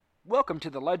Welcome to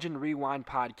the Legend Rewind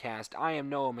podcast. I am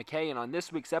Noah McKay, and on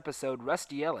this week's episode,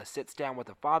 Rusty Ellis sits down with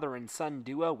a father and son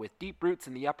duo with deep roots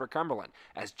in the Upper Cumberland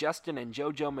as Justin and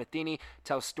JoJo Matheny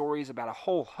tell stories about a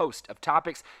whole host of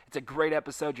topics. It's a great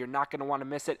episode. You're not going to want to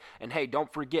miss it. And hey,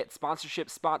 don't forget, sponsorship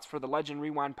spots for the Legend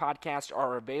Rewind podcast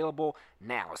are available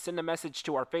now. Send a message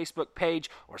to our Facebook page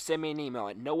or send me an email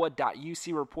at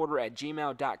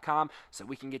noah.ucreporter@gmail.com so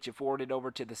we can get you forwarded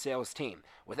over to the sales team.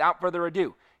 Without further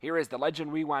ado, here is the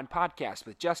Legend Rewind podcast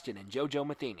with Justin and JoJo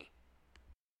Matheny.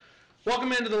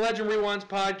 Welcome into the Legend Rewinds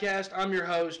podcast. I'm your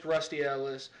host, Rusty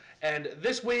Ellis. And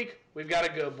this week, we've got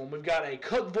a good one. We've got a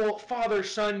Cookeville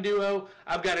father-son duo.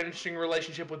 I've got an interesting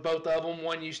relationship with both of them.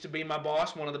 One used to be my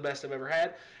boss, one of the best I've ever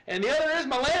had. And the other is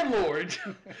my landlord,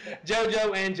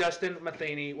 JoJo and Justin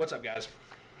Matheny. What's up, guys?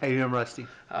 How you doing, Rusty?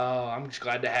 Oh, I'm just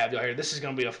glad to have y'all here. This is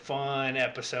going to be a fun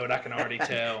episode, I can already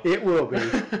tell. It will be.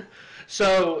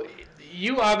 So,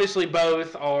 you obviously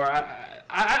both are...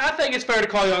 I think it's fair to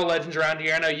call y'all legends around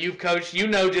here. I know you've coached. You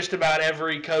know just about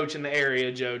every coach in the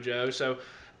area, JoJo. So,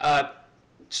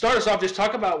 start us off. Just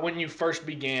talk about when you first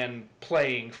began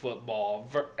playing football,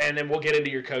 and then we'll get into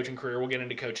your coaching career. We'll get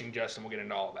into coaching Justin. We'll get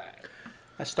into all of that.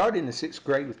 I started in the 6th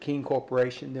grade with King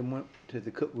Corporation, then went to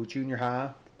the Cookeville Junior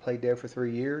High, played there for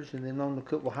 3 years, and then on the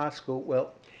Cookeville High School.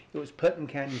 Well, it was Putnam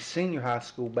County Senior High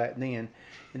School back then,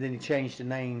 and then he changed the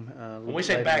name. When we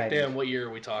say back then, what year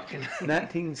are we talking?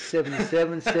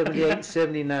 1977, 78,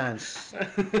 79.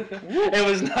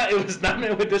 It was not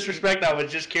meant with disrespect. I was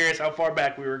just curious how far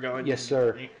back we were going. Yes,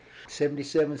 sir.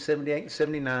 77, 78,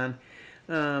 79.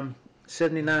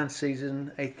 79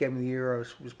 season, 8th game of the year, I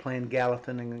was playing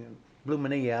Gallatin and blew my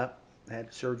knee out. I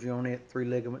had surgery on it, 3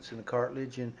 ligaments in the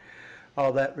cartilage, and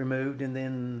all that removed, and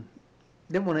then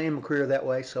didn't want to end my career that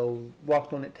way, so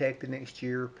walked on at Tech the next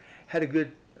year. Had a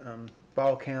good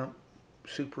fall camp,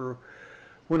 super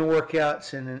winter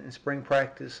workouts, and in spring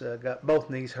practice. Got both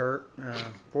knees hurt.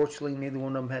 Fortunately, neither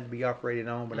one of them had to be operated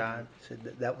on, but I said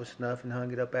that was enough and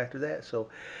hung it up after that. So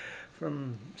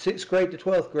from 6th grade to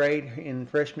 12th grade in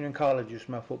freshman and college was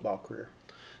my football career.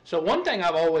 So one thing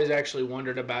I've always actually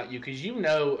wondered about you, because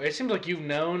it seems like you've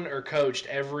known or coached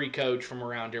every coach from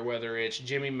around here, whether it's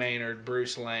Jimmy Maynard,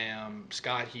 Bruce Lamb,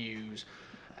 Scott Hughes.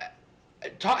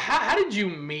 How did you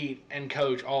meet and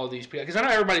coach all of these people? Because I know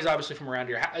everybody's obviously from around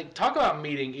here. Talk about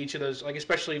meeting each of those, like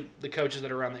especially the coaches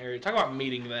that are around the area. Talk about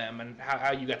meeting them and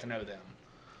how you got to know them.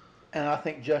 And I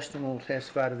think Justin will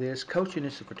testify to this. Coaching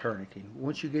is a fraternity.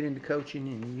 Once you get into coaching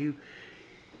and you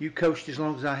coached as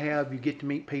long as I have, you get to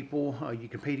meet people, you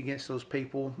compete against those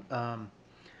people.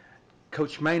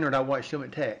 Coach Maynard, I watched him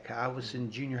at Tech. I was in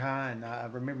junior high, and I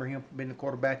remember him being the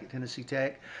quarterback at Tennessee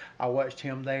Tech. I watched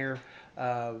him there.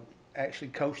 Actually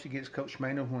coached against Coach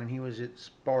Maynard when he was at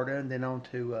Sparta, and then on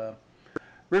to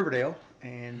Riverdale.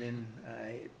 And then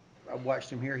I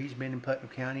watched him here. He's been in Putnam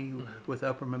County with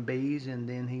Upperman Bees, and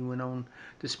then he went on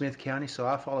to Smith County, so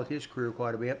I followed his career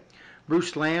quite a bit.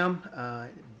 Bruce Lamb,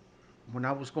 when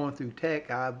I was going through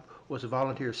Tech, I was a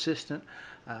volunteer assistant.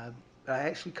 I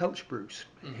actually coached Bruce.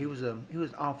 He was an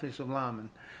offensive lineman.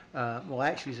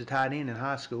 Actually, he's a tight end in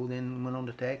high school. Then went on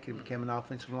to Tech and became an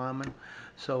offensive lineman.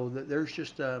 So there's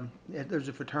just there's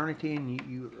a fraternity, and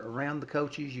you around the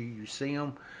coaches. You see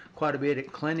them quite a bit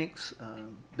at clinics.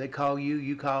 They call you,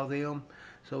 you call them.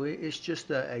 So it's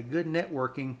just a good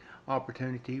networking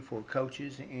opportunity for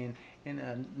coaches and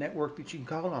a network that you can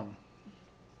call on.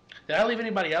 Did I leave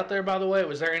anybody out there, by the way?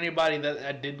 Was there anybody that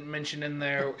I didn't mention in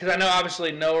there? Because I know,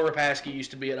 obviously, Noah Rapaski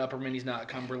used to be at Upperman. He's not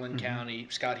Cumberland County.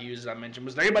 Scott Hughes, as I mentioned.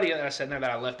 Was there anybody that I said in there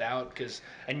that I left out?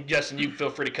 And Justin, you feel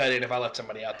free to cut in if I left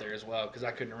somebody out there as well, because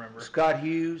I couldn't remember. Scott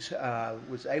Hughes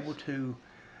was able to,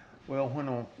 when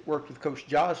I worked with Coach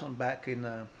Joslin back in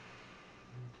like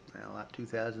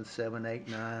 2007, 8,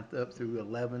 9, up through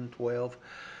 11, 12,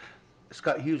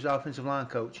 Scott Hughes, offensive line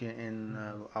coach, and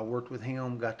I worked with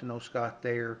him, got to know Scott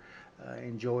there,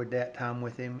 enjoyed that time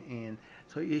with him, and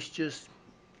so it's just,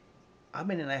 I've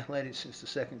been in athletics since the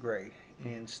 2nd grade,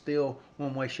 and still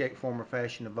one way, shape, form, or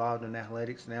fashion involved in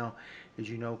athletics now, as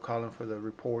you know, calling for the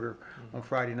reporter on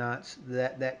Friday nights.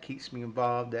 That keeps me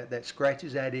involved. That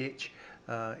scratches that itch.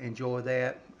 Enjoy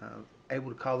that.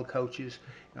 Able to call the coaches.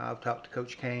 I've talked to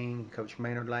Coach Kane, Coach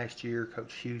Maynard last year,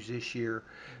 Coach Hughes this year,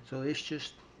 so it's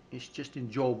just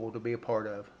enjoyable to be a part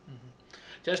of.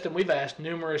 Justin, we've asked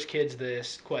numerous kids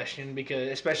this question, because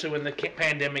especially when the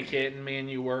pandemic hit and me and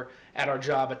you were at our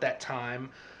job at that time.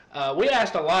 We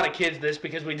asked a lot of kids this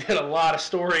because we did a lot of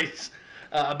stories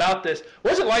about this.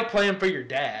 What's it like playing for your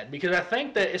dad? Because I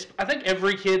think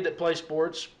every kid that plays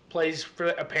sports plays for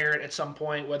a parent at some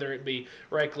point, whether it be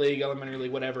rec league, elementary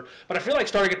league, whatever. But I feel like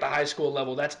starting at the high school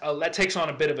level, that takes on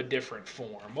a bit of a different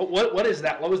form. What is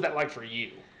that? What was that like for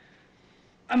you?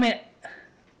 I mean,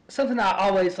 something I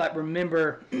always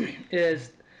remember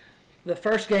is the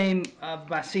first game of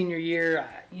my senior year.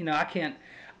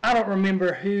 I don't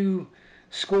remember who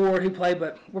scored, who played,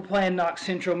 but we're playing Knox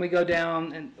Central, and we go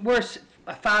down, and we're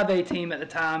a 5A team at the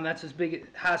time. That's as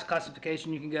big, highest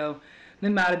classification you can go.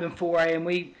 Then might have been 4A, and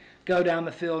we go down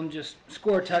the field and just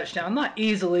score a touchdown. Not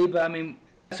easily, but I mean,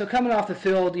 so coming off the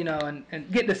field,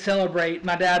 and getting to celebrate.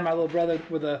 My dad and my little brother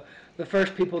were the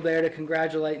first people there to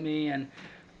congratulate me, and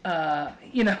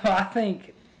I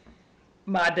think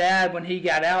my dad, when he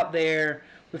got out there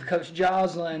with Coach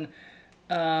Joslin,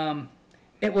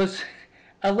 it was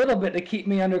a little bit to keep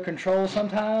me under control.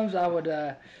 Sometimes I would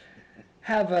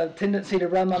have a tendency to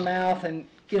run my mouth and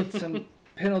get some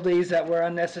penalties that were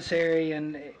unnecessary,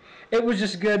 and it was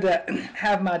just good to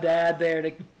have my dad there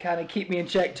to kind of keep me in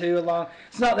check too.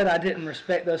 It's not that I didn't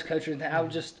respect those coaches; I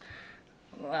would just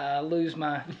lose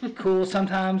my cool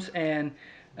sometimes, and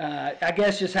I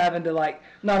guess just having to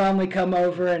not only come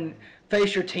over and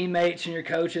face your teammates and your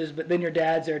coaches, but then your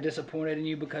dads are disappointed in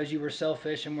you because you were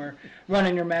selfish and were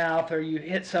running your mouth or you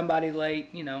hit somebody late.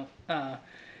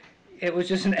 It was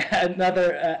just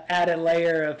another added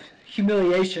layer of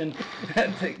humiliation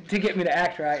to get me to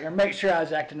act right or make sure I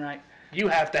was acting right. You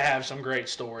have to have some great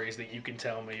stories that you can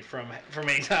tell me from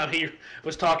any time he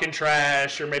was talking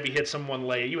trash or maybe hit someone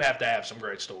late. You have to have some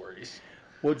great stories.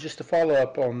 Well, just to follow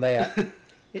up on that,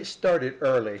 it started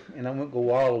early, and I won't go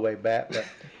all the way back, but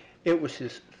it was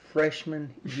his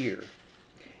freshman year.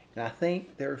 And I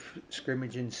think they're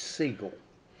scrimmaging Siegel.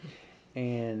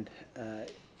 And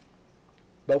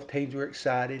both teams were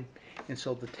excited. And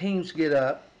so the teams get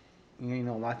up,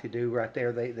 like they do right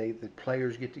there. The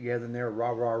players get together and they're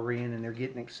rah-rah-ing and they're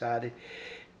getting excited.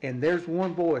 And there's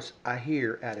one voice I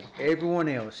hear out of everyone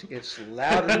else. It's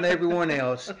louder than everyone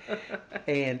else.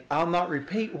 And I'll not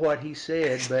repeat what he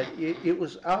said, but it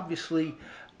was obviously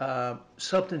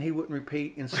something he wouldn't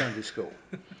repeat in Sunday school.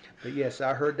 But yes,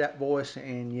 I heard that voice,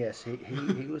 and yes,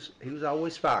 he was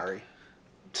always fiery.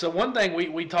 So one thing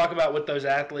we talk about with those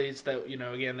athletes that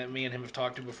again that me and him have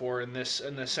talked to before in this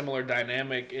similar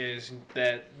dynamic is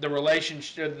that the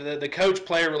relationship, the coach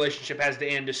player relationship has to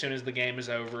end as soon as the game is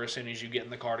over, as soon as you get in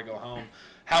the car to go home.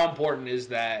 How important is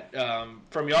that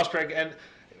from y'all's perspective? And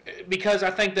because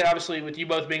I think that obviously with you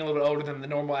both being a little bit older than the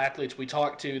normal athletes we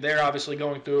talk to, they're obviously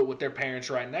going through it with their parents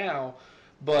right now.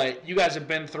 But you guys have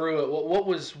been through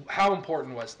it. How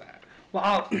important was that?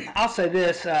 Well, I'll say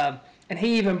this. And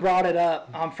he even brought it up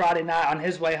on Friday night on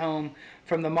his way home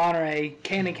from the Monterey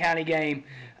Cannon County game.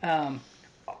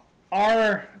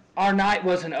 Our night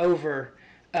wasn't over.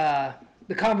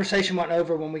 The conversation wasn't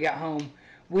over when we got home.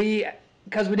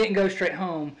 Because we didn't go straight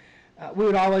home, we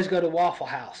would always go to Waffle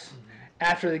House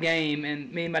after the game.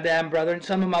 And me and my dad and brother, and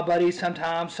some of my buddies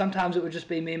sometimes. Sometimes it would just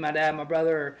be me, my dad, and my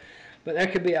brother. But there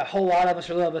could be a whole lot of us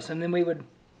or little of us. And then we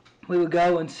would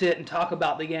go and sit and talk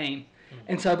about the game.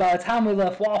 And so by the time we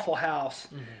left Waffle House,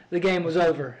 the game was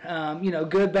over.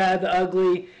 Good, bad, the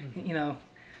ugly. I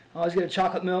always get a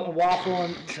chocolate milk and waffle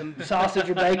and some sausage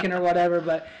or bacon or whatever.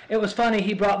 But it was funny.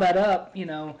 He brought that up,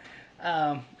 and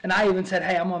I even said,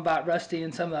 hey, I'm going to invite Rusty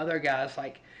and some of the other guys.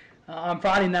 On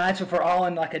Friday nights, if we're all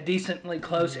in a decently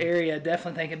close area,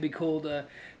 definitely think it'd be cool to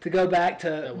go back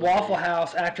to Waffle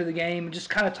House after the game and just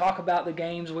kind of talk about the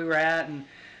games we were at and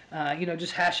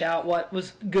just hash out what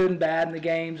was good and bad in the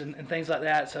games and things like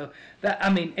that. So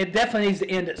it definitely needs to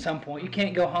end at some point. You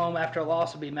can't go home after a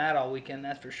loss and be mad all weekend,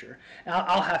 that's for sure.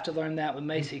 I'll have to learn that with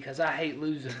Macy because I hate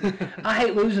losing. I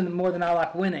hate losing more than I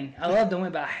like winning. I love to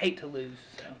win, but I hate to lose.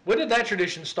 So. When did that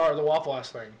tradition start, the Waffle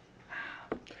House thing?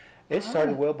 It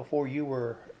started well before you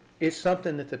were. It's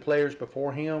something that the players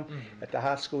before him at the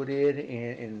high school did,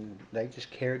 and they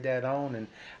just carried that on. And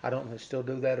I don't know if they still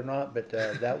do that or not, but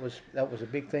that was a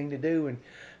big thing to do. And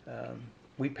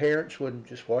we parents would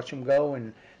just watch them go,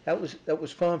 and that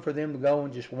was fun for them to go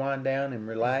and just wind down and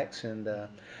relax. And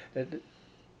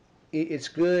it's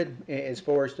good as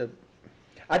far as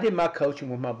I did my coaching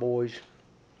with my boys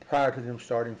prior to them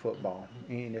starting football,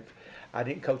 and if I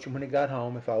didn't coach them when they got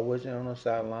home. If I wasn't on the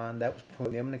sideline, that was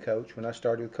between them and the coach. When I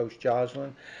started with Coach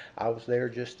Joslin, I was there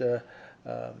just to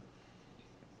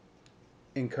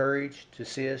encourage, to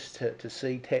assist, to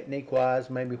see technique-wise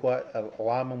maybe what a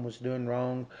lineman was doing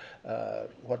wrong,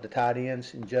 what the tight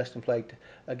ends. And Justin played,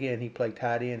 again, he played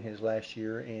tight end his last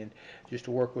year, and just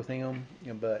to work with him.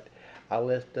 But I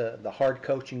let the hard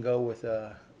coaching go with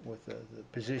the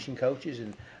position coaches,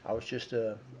 and I was just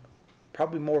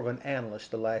probably more of an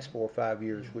analyst the last 4 or 5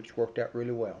 years, which worked out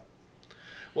really well.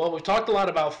 Well, we've talked a lot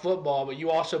about football, but you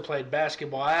also played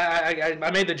basketball. I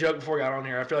made the joke before I got on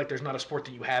here. I feel like there's not a sport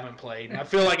that you haven't played. And I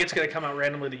feel like it's going to come out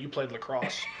randomly that you played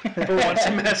lacrosse for one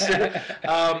semester.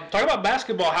 Talk about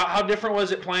basketball. How different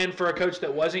was it playing for a coach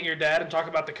that wasn't your dad? And talk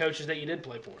about the coaches that you did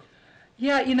play for.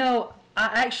 Yeah, I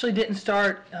actually didn't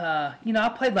start.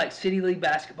 I played like City League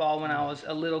basketball when I was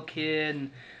a little kid.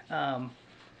 And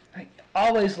I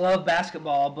always loved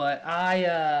basketball, but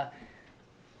I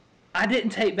didn't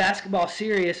take basketball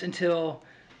serious until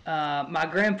my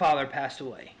grandfather passed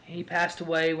away. He passed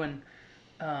away when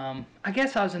I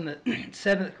guess I was in the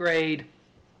 7th grade,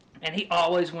 and he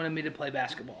always wanted me to play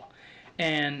basketball.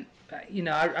 And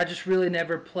I just really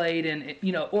never played in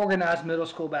organized middle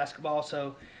school basketball.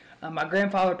 So my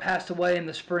grandfather passed away in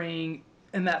the spring,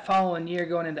 and that following year,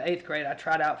 going into 8th grade, I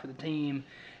tried out for the team,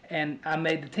 and I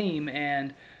made the team.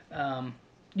 And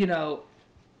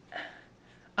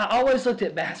I always looked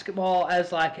at basketball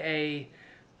as like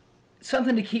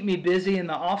something to keep me busy in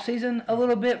the off season a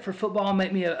little bit for football and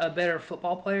make me a better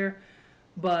football player.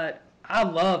 But I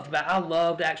loved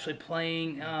actually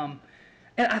playing. And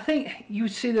I think you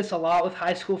see this a lot with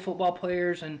high school football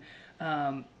players, and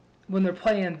when they're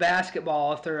playing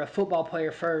basketball, if they're a football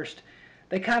player first,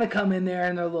 they kind of come in there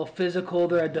and they're a little physical.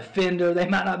 They're a defender. They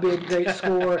might not be a great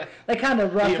scorer. They kind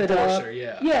of rough it up.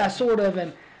 Yeah, sort of.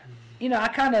 And I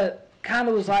kind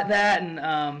of was like that,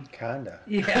 and Kinda.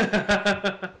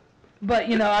 Yeah. But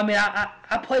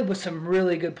I played with some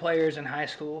really good players in high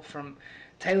school, from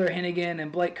Taylor Hennigan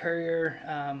and Blake Courier,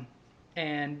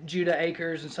 and Judah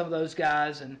Akers and some of those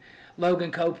guys, and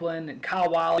Logan Copeland and Kyle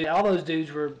Wiley. All those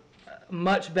dudes were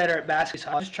much better at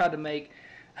basketball. So I just tried to make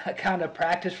kind of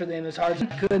practice for them as hard as I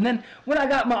could. And then when I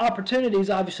got my opportunities,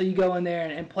 obviously you go in there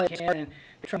and play and try to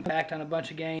impact on a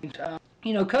bunch of games.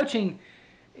 Coaching,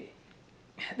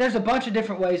 there's a bunch of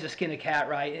different ways to skin a cat,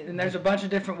 right? And there's a bunch of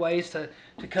different ways to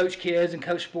coach kids and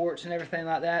coach sports and everything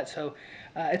like that. So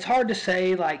it's hard to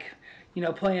say, like,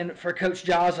 playing for Coach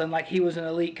Joslin, like he was an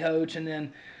elite coach. And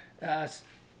then I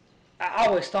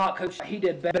always thought he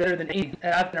did better than any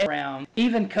that I've been around.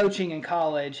 Even coaching in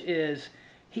college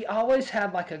he always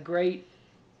had like a great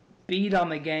beat on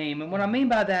the game. And what I mean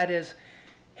by that is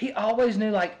he always knew,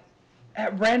 like,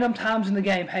 at random times in the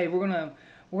game, hey, we're gonna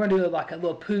do like a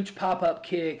little pooch pop-up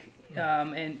kick,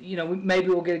 and maybe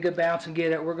we'll get a good bounce and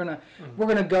get it. We're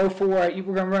gonna go for it.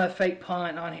 We're gonna run a fake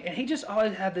punt on it. And he just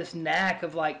always had this knack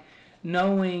of like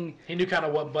knowing. He knew kind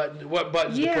of what buttons to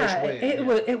push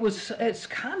when. It's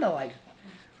kind of like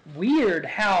weird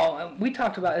how we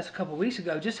talked about this a couple of weeks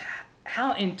ago. Just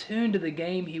how in tune to the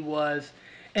game he was,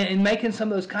 and making some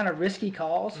of those kind of risky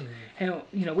calls. And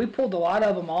we pulled a lot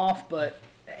of them off, but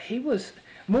he was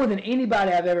more than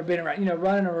anybody I've ever been around.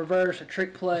 Running a reverse, a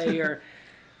trick play, or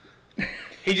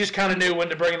he just kind of knew when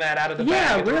to bring that out of the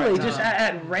bag. Yeah, really, just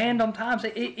at random times.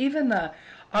 Even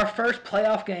our first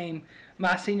playoff game,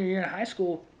 my senior year in high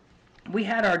school, we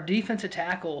had our defensive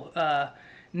tackle,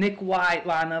 Nick White,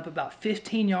 line up about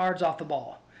 15 yards off the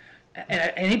ball.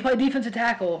 And he played defensive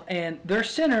tackle, and their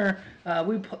center,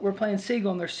 we're playing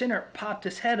Siegel, and their center popped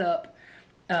his head up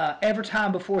every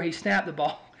time before he snapped the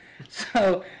ball.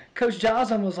 So Coach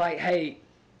Joslin was like, hey,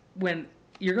 when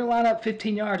you're going to line up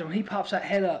 15 yards, and when he pops that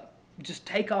head up, just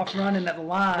take off running at the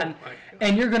line,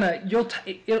 and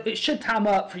it should time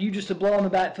up for you just to blow on the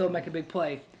backfield and make a big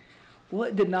play. Well,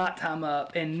 it did not time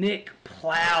up, and Nick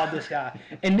plowed this guy.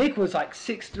 And Nick was like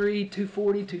 6'3",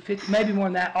 240, 250, maybe more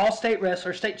than that, all-state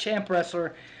wrestler, state champ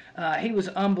wrestler. He was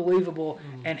unbelievable,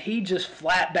 and he just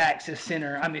flat backs his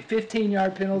center. I mean,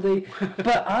 15-yard penalty.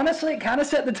 But honestly, it kind of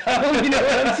set the tone, you know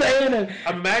what I'm saying? And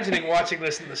I'm imagining watching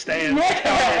this in the stands.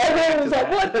 Yeah, everyone was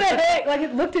like, what the heck? Like,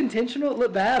 it looked intentional, it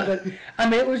looked bad, but, I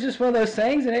mean, it was just one of those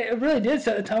things, and it really did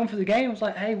set the tone for the game. It was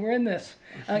like, hey, we're in this.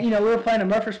 We were playing a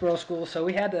Murfreesboro school, so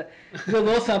we had to do a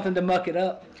little something to muck it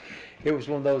up. It was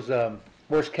one of those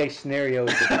worst-case scenarios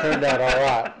that turned out all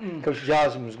right. Coach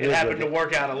Joslin was good. It happened to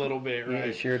work out a little bit, right? Yeah,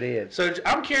 it sure did. So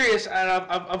I'm curious, and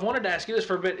I've wanted to ask you this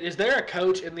for a bit. Is there a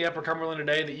coach in the Upper Cumberland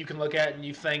today that you can look at and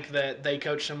you think that they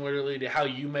coach similarly to how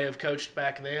you may have coached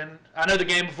back then? I know the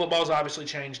game of football has obviously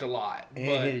changed a lot.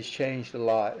 It has changed a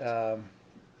lot.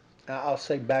 I'll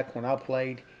say back when I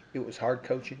played, it was hard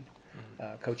coaching.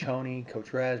 Coach Honey,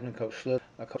 Coach Rasman, Coach Slip,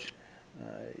 Coach.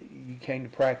 You came to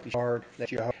practice hard.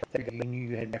 That's your hard. You knew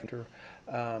you had after.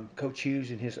 Coach Hughes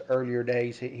in his earlier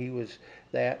days, he was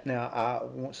that. Now I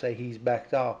won't say he's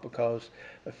backed off because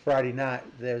Friday night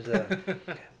there's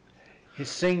his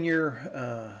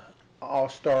senior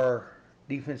all-star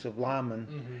defensive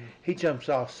lineman. He jumps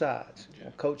off sides.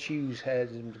 Well, Coach Hughes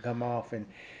has him to come off, and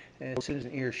And as soon as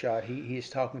an earshot, he is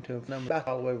talking to him from back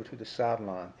all the way over to the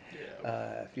sideline.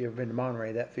 If you've ever been to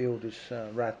Monterey, that field is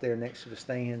right there next to the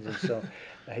stands, and so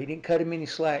he didn't cut him any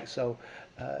slack. So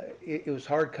it was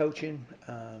hard coaching.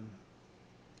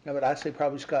 But I'd say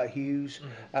probably Scott Hughes.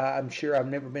 I'm sure I've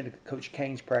never been to Coach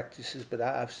Kane's practices, but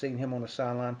I've seen him on the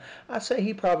sideline. I'd say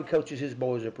he probably coaches his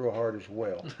boys up real hard as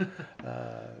well,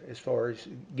 as far as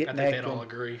getting I think after they'd all them.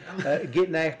 agree.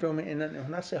 Getting after them, and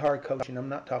when I say hard coaching, I'm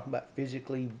not talking about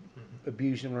physically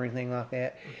abusing them or anything like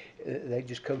that. They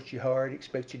just coach you hard,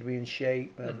 expect you to be in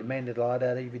shape, demanded a lot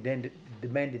out of you,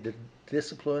 demanded the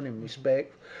discipline and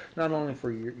respect, not only for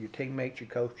your teammates, your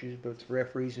coaches, but the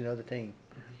referees and other team.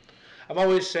 I've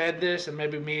always said this, and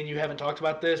maybe me and you haven't talked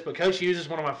about this, but Coach Hughes is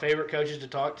one of my favorite coaches to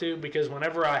talk to because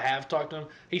whenever I have talked to him,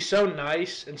 he's so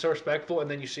nice and so respectful, and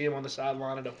then you see him on the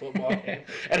sideline at a football game,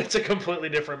 and it's a completely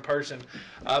different person.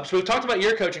 So we've talked about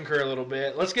your coaching career a little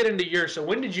bit. Let's get into yours. So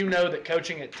when did you know that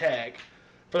coaching at Tech,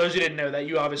 for those who didn't know that,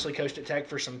 you obviously coached at Tech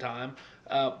for some time.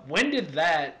 When did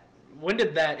that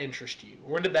interest you?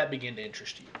 When did that begin to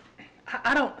interest you?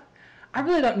 I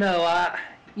really don't know.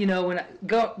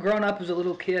 Growing up as a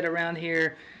little kid around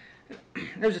here,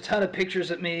 there's a ton of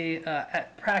pictures of me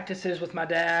at practices with my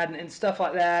dad and stuff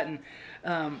like that. And,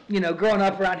 growing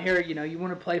up around here, you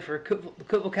want to play for the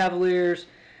Cookeville Cavaliers,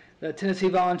 the Tennessee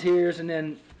Volunteers, and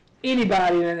then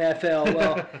anybody in the NFL.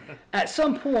 Well, at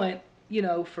some point,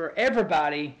 for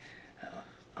everybody,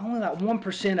 only like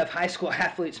 1% of high school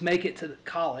athletes make it to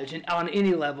college and on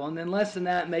any level, and then less than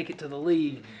that make it to the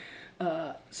league.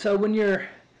 So when your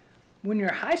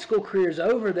high school career is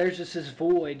over, there's just this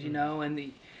void,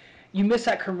 and you miss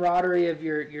that camaraderie of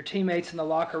your teammates in the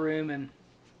locker room. And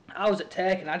I was at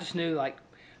Tech, and I just knew like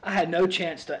I had no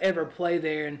chance to ever play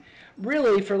there, and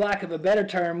really, for lack of a better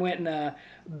term, went and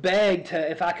begged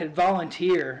if I could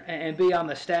volunteer and be on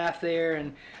the staff there,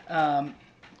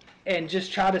 and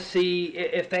just try to see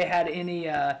if they had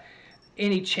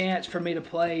any chance for me to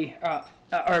play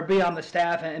or be on the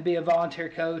staff and be a volunteer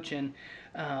coach. And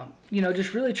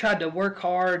just really tried to work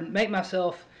hard and make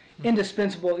myself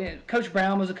indispensable. Coach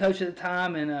Brown was a coach at the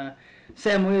time, and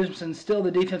Sam Williamson, still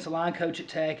the defensive line coach at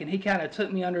Tech, and he kind of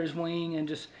took me under his wing and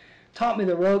just taught me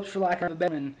the ropes, for lack of a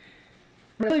better, and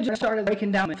really just started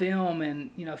breaking down film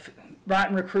and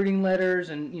writing recruiting letters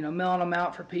and mailing them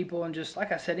out for people, and just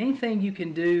like I said, anything you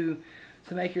can do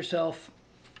to make yourself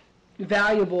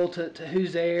valuable to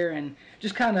who's there, and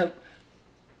just kind of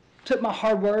took my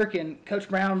hard work, and Coach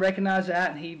Brown recognized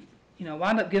that, and he,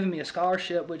 wound up giving me a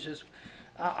scholarship, which is,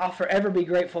 I'll forever be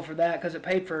grateful for that because it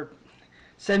paid for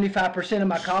 75% of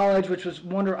my college, which was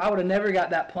I would have never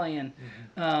got that playing.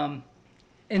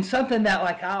 And something that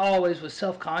like I always was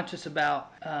self-conscious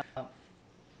about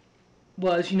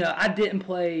was, I didn't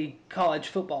play college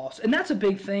football, and that's a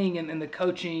big thing in the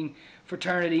coaching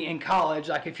fraternity in college.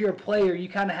 Like if you're a player, you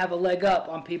kind of have a leg up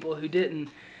on people who didn't.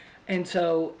 And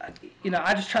so,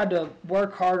 I just tried to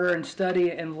work harder and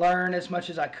study and learn as much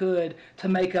as I could to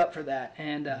make up for that.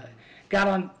 And got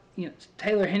on,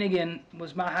 Taylor Hennigan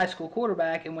was my high school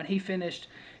quarterback, and when he finished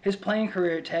his playing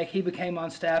career at Tech, he became on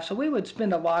staff. So we would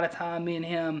spend a lot of time, me and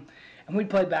him, and we'd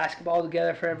play basketball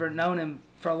together forever. Known him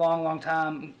for a long, long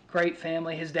time. Great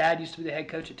family. His dad used to be the head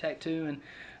coach at Tech too,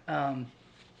 and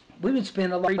we would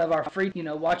spend a lot of our free,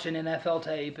 watching NFL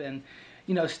tape and,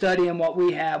 studying what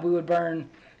we have. We would burn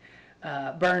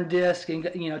disc and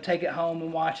take it home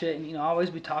and watch it, and always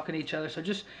be talking to each other. So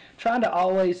just trying to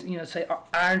always say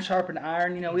iron sharpen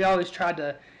iron. We always tried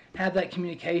to have that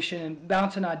communication and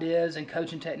bouncing ideas and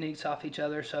coaching techniques off each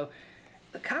other. So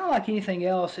kind of like anything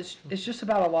else, it's just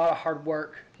about a lot of hard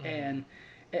work, and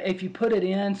if you put it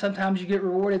in, sometimes you get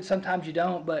rewarded, sometimes you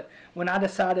don't. But when I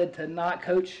decided to not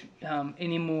coach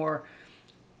anymore,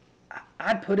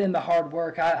 I'd put in the hard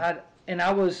work. I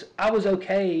was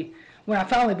okay. When I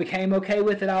finally became okay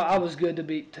with it, I was good to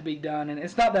be done. And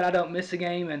it's not that I don't miss a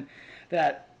game and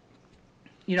that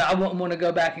I wouldn't want to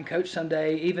go back and coach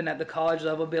someday, even at the college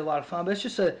level. It'd be a lot of fun. But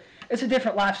it's a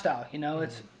different lifestyle.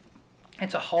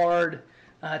 It's a hard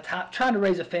trying to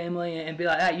raise a family and be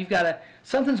like, you've got to,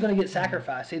 something's going to get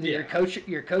sacrificed, either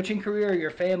your coaching career or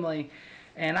your family.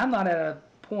 And I'm not at a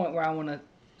point where I want to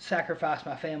sacrifice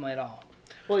my family at all.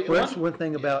 Well, that's one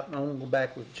thing about, I want to go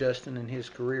back with Justin and his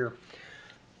career.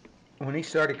 When he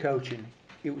started coaching,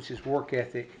 it was his work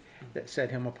ethic that set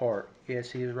him apart.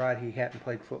 Yes, he was right. He hadn't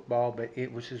played football, but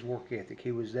it was his work ethic.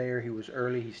 He was there. He was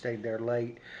early. He stayed there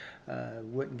late.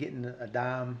 Wasn't getting a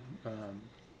dime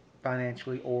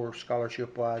financially or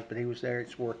scholarship-wise, but he was there.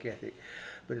 It's work ethic.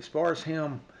 But as far as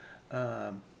him,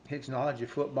 his knowledge of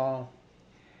football,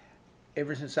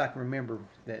 ever since I can remember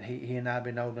that he and I have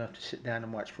been old enough to sit down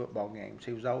and watch football games.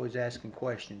 He was always asking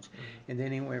questions, and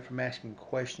then he went from asking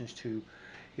questions to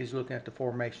he's looking at the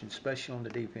formation, especially on the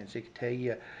defense. He could tell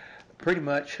you pretty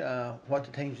much what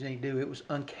the teams need to do. It was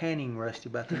uncanny, Rusty,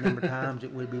 about the number of times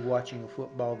that we'd be watching a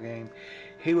football game.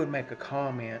 He would make a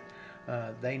comment.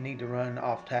 They need to run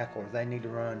off tackle, or they need to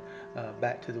run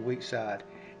back to the weak side.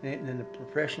 And then the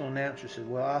professional announcer said,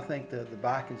 well, I think the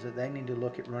Vikings, that they need to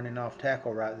look at running off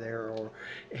tackle right there. Or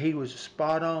he was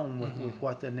spot on with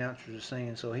what the announcers are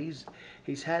saying. So he's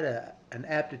had an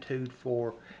aptitude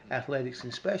for athletics,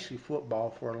 and especially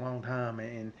football, for a long time.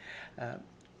 And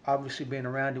obviously being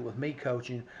around it with me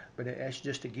coaching, but that's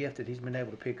just a gift that he's been able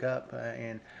to pick up.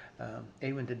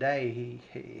 Even today,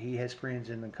 he has friends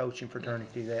in the coaching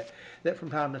fraternity that from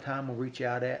time to time will reach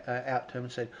out to him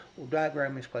and say, well,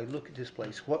 diagram this play, look at this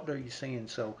place, what are you seeing?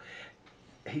 So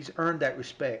he's earned that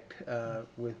respect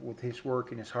with his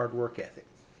work and his hard work ethic.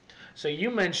 So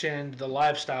you mentioned the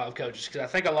lifestyle of coaches, because I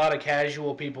think a lot of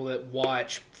casual people that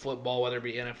watch football, whether it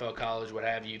be NFL, college, what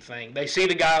have you, think they see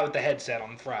the guy with the headset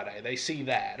on Friday. They see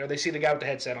that, or they see the guy with the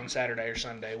headset on Saturday or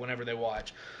Sunday, whenever they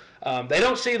watch. They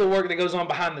don't see the work that goes on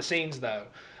behind the scenes, though.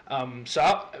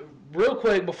 Real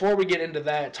quick, before we get into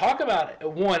that, talk about,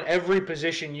 every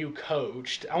position you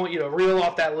coached. I want you to reel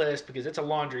off that list, because it's a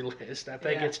laundry list. I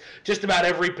think it's just about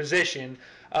every position.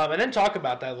 And then talk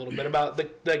about that a little bit, about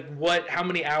how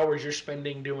many hours you're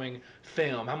spending doing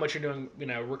film, how much you're doing,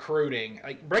 recruiting.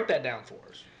 Break that down for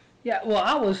us. Yeah, well,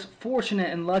 I was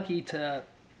fortunate and lucky to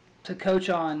coach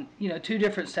on, two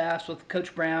different staffs with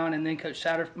Coach Brown and then Coach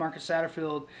Marcus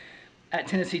Satterfield at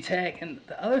Tennessee Tech. And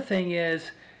the other thing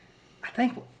is, I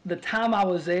think the time I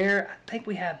was there, I think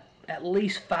we had at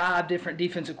least 5 different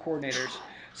defensive coordinators.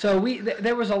 So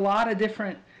there was a lot of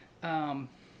different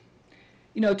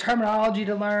terminology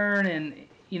to learn, and,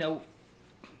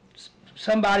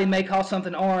 somebody may call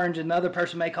something orange and the other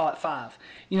person may call it 5.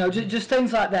 Just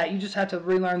things like that. You just have to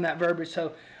relearn that verbiage.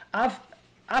 So I've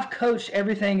coached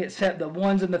everything except the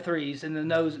 1s and the 3s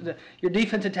and your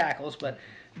defensive tackles, but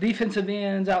defensive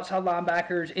ends, outside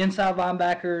linebackers, inside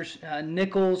linebackers,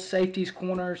 nickels, safeties,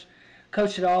 corners,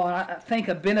 coached it all. And I think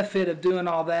a benefit of doing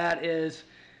all that is,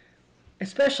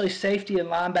 especially safety and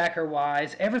linebacker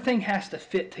wise, everything has to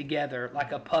fit together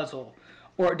like a puzzle,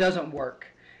 or it doesn't work.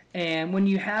 And when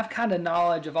you have kind of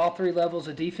knowledge of all 3 levels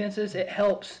of defenses, it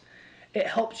helps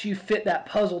you fit that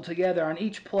puzzle together on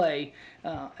each play.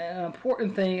 An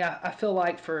important thing I feel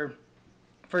like for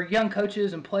young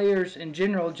coaches and players in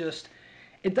general, just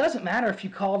it doesn't matter if you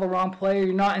call the wrong play or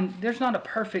you're not, and there's not a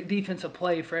perfect defensive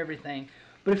play for everything.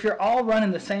 But if you're all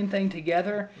running the same thing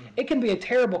together, it can be a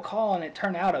terrible call and it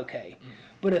turn out okay.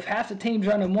 But if half the team's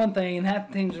running one thing and half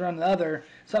the team's running the other,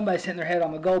 somebody's hitting their head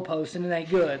on the goalpost and it ain't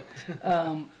good.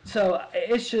 So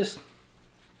it's just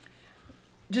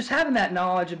having that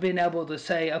knowledge of being able to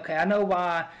say, okay, I know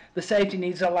why the safety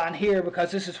needs to align here,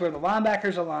 because this is where the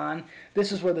linebackers align,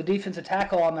 this is where the defensive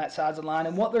tackle on that side's align,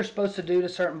 and what they're supposed to do to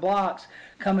certain blocks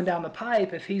coming down the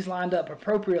pipe. If he's lined up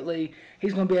appropriately,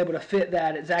 he's going to be able to fit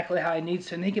that exactly how he needs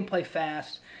to, and he can play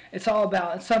fast. It's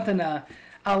something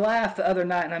I laughed the other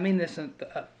night, and I mean this in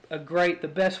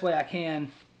the best way I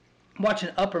can, watching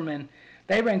Upperman.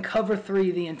 They ran cover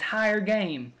 3 the entire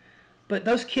game. But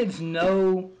those kids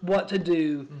know what to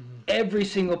do every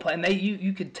single play, and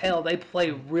you could tell they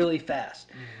play really fast.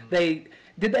 Did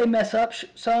they mess up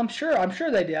some? Sure, I'm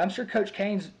sure they did. I'm sure Coach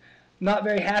Kane's not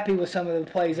very happy with some of the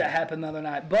plays that happened the other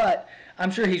night, but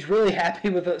I'm sure he's really happy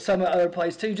with some of the other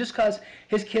plays too, just because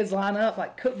his kids line up.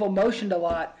 Like Cookeville motioned a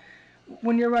lot.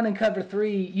 When you're running cover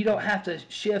 3, you don't have to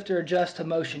shift or adjust to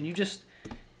motion. You just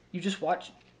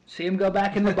watch. See him go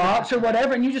back in the box or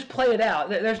whatever, and you just play it out.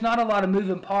 There's not a lot of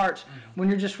moving parts when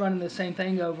you're just running the same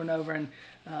thing over and over. And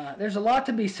there's a lot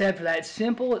to be said for that. It's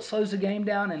simple, it slows the game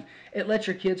down, and it lets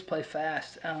your kids play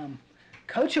fast.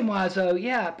 Coaching-wise, though,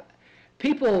 yeah,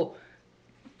 people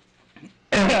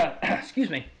excuse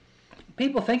me,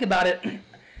 people think about it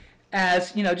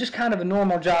as, just kind of a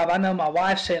normal job. I know my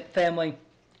wife's family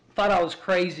thought I was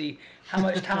crazy how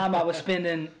much time I was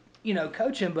spending,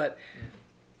 coaching, but...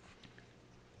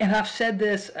 And I've said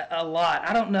this a lot.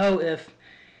 I don't know if,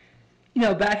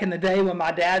 back in the day when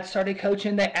my dad started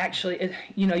coaching, they actually,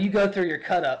 you go through your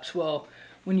cut-ups. Well,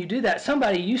 when you do that,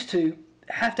 somebody used to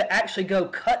have to actually go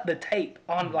cut the tape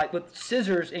on, like with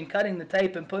scissors, and cutting the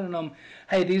tape and putting them,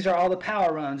 hey, these are all the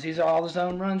power runs. These are all the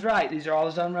zone runs right. These are all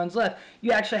the zone runs left.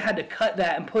 You actually had to cut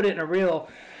that and put it in a reel.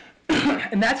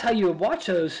 And that's how you would watch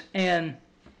those. And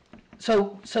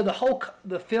So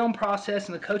the film process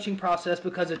and the coaching process,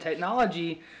 because of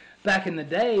technology, back in the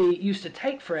day, used to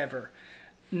take forever.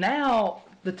 Now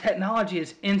the technology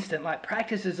is instant. Like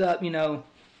practice is up,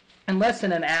 in less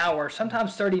than an hour,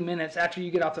 sometimes 30 minutes after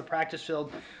you get off the practice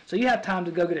field. So you have time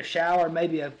to go get a shower,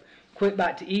 maybe a quick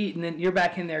bite to eat, and then you're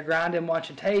back in there grinding,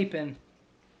 watching tape. And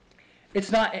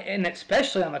it's not, and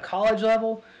especially on the college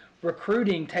level,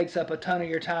 recruiting takes up a ton of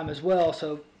your time as well.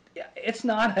 So it's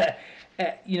not a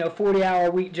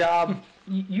 40-hour week job.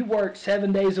 You work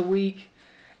 7 days a week,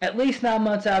 at least 9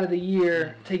 months out of the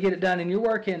year to get it done, and you're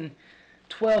working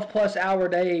 12 plus hour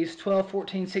days, 12,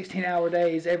 14, 16 hour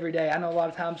days every day. I know a lot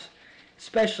of times,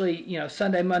 especially,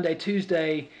 Sunday, Monday,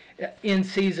 Tuesday in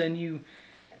season, you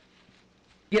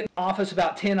get in the office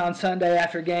about 10 on Sunday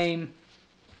after game.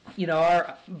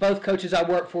 Both coaches I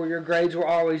work for, your grades were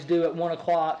always due at 1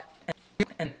 o'clock,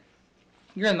 and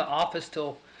you're in the office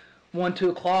till 1,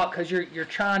 2 o'clock because you're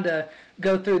trying to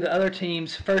go through the other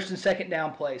team's first and second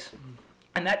down plays.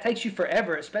 And that takes you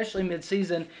forever, especially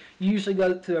mid-season. You usually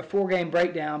go through a 4-game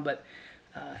breakdown, but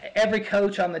every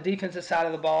coach on the defensive side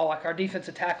of the ball, like our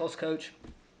defensive tackles coach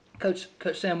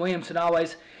Sam Williamson,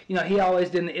 always, he always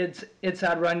did the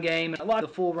inside run game, and a lot of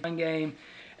the full run game,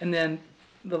 and then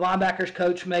the linebackers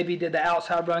coach maybe did the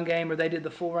outside run game, or they did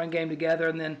the full run game together,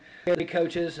 and then the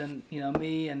coaches and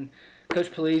me and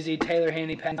Coach Polizzi, Taylor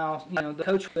Haney, the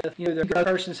coach with their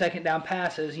first and second down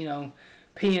passes,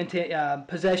 P and 10,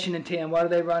 possession and 10. What are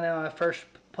they running on the first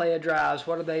play of drives?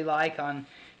 What are they like on,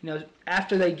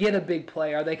 after they get a big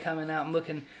play? Are they coming out and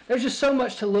looking? There's just so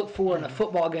much to look for in a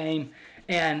football game,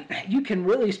 and you can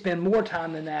really spend more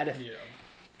time than that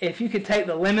if you could take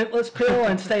the limitless pill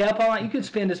and stay up all night. You could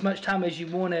spend as much time as you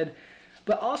wanted,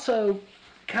 but also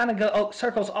kind of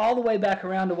circles all the way back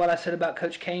around to what I said about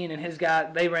Coach Kane and his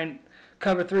guy. They ran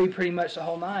cover 3 pretty much the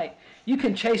whole night. You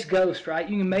can chase ghosts, right?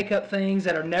 You can make up things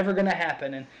that are never going to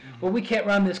happen. And, well, we can't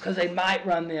run this because they might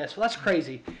run this. Well, that's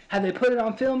crazy. Have they put it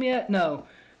on film yet? No.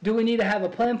 Do we need to have a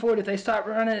plan for it if they start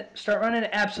running it?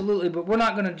 Absolutely. But we're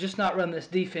not going to just not run this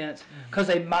defense because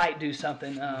they might do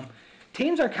something.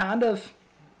 Teams are kind of,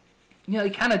 they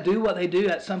kind of do what they do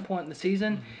at some point in the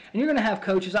season. And you're going to have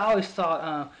coaches. I always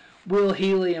thought Will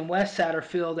Healy and Wes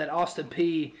Satterfield at Austin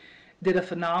Peay did a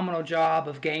phenomenal job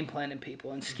of game planning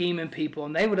people and scheming people,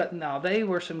 and they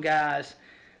were some guys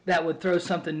that would throw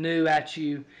something new at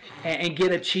you and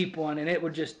get a cheap one, and it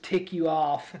would just tick you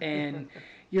off, and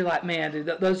you're like, man, dude,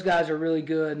 those guys are really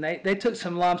good, and they took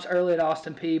some lumps early at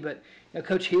Austin Peay, but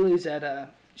Coach Healy's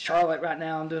at Charlotte right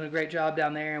now and doing a great job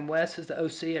down there, and Wes is the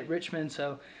OC at Richmond,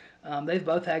 so they've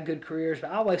both had good careers, but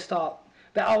I always thought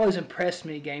that always impressed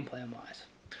me game plan wise.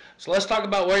 So let's talk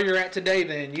about where you're at today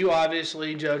then. You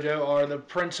obviously, JoJo, are the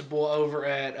principal over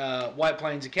at White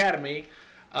Plains Academy.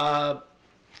 I've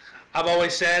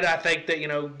always said I think that,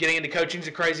 getting into coaching is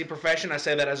a crazy profession. I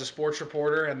say that as a sports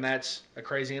reporter, and that's a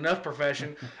crazy enough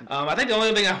profession. I think the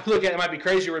only thing I would look at that might be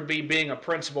crazier would be being a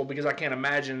principal, because I can't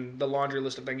imagine the laundry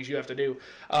list of things you have to do.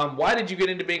 Why did you get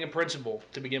into being a principal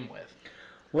to begin with?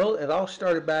 Well, it all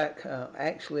started back,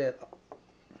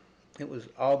 it was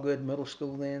Allgood Middle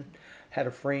School then. Had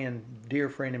a friend, dear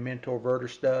friend and mentor, Verter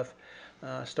Stuff.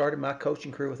 Started my coaching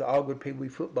career with the Allgood Pee Wee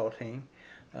football team.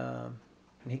 And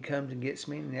he comes and gets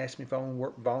me and asks me if I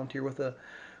want to volunteer with a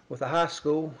high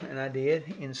school, and I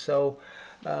did. And so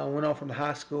went on from the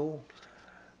high school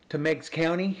to Meigs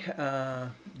County,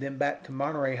 then back to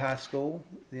Monterey High School,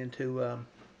 then to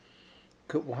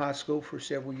Cookeville High School for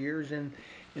several years. And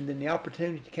then the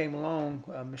opportunity came along,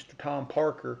 Mr. Tom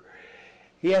Parker.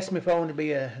 He asked me if I wanted to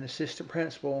be an assistant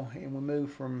principal, and we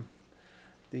moved from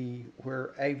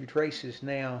where Avery Trace is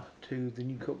now to the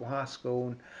new Cookeville High School.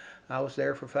 And I was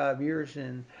there for 5 years,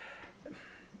 and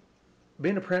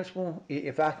being a principal,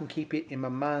 if I can keep it in my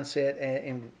mindset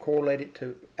and correlate it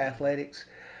to athletics,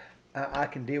 I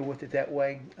can deal with it that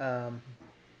way. And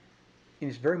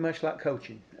it's very much like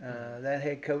coaching. That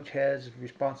head coach has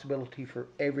responsibility for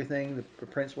everything. The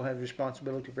principal has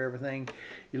responsibility for everything.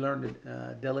 You learn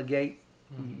to delegate.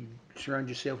 You surround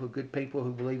yourself with good people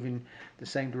who believe in the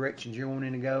same directions you're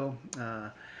wanting to go.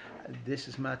 This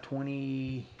is my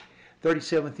 37th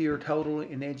year total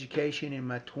in education and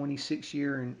my 26th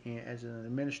year as an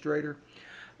administrator.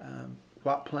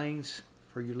 White Plains,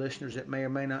 for your listeners that may or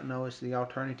may not know, is the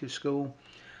alternative school.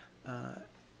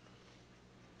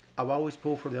 I've always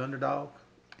pulled for the underdog,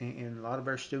 and a lot of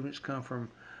our students come from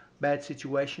bad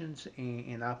situations,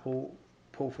 and I pull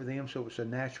for them, so it's a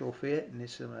natural fit. And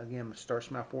this again starts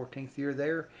my 14th year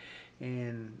there,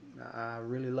 and I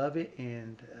really love it,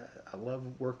 and I love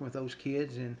working with those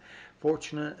kids, and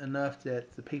fortunate enough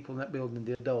that the people in that building,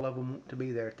 the adult, love them to be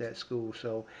there at that school.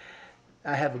 So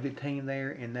I have a good team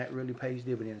there, and that really pays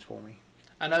dividends for me.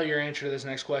 I know your answer to this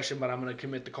next question, but I'm going to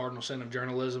commit the cardinal sin of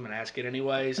journalism and ask it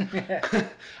anyways.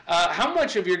 How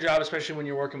much of your job, especially when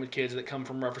you're working with kids that come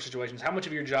from rougher situations, how much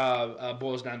of your job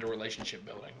boils down to relationship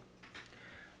building?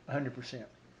 100%.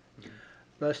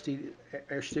 Rusty,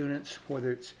 our students,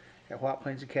 whether it's at White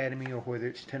Plains Academy or whether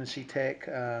it's Tennessee Tech,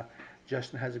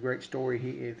 Justin has a great story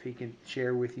if he can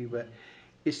share with you, but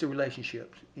it's the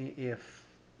relationships. If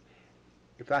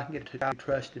I can get to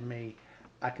trust in me,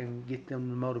 I can get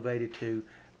them motivated to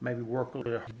maybe work a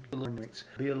little build it's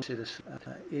relationships.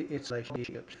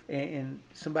 And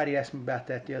somebody asked me about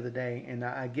that the other day, and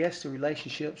I guess the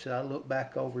relationships that I look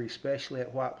back over, especially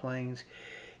at White Plains,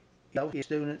 those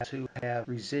students who have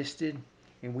resisted,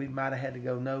 and we might have had to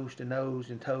go nose to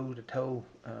nose and toe to toe,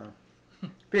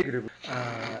 figuratively.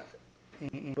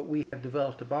 But we have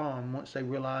developed a bond once they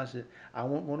realized that I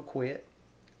won't want to quit.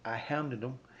 I hounded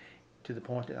them to the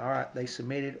point that, all right, they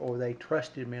submitted or they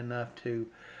trusted me enough to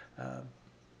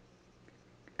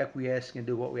acquiesce and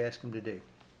do what we asked them to do.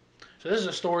 So this is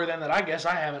a story then that I guess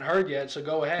I haven't heard yet, so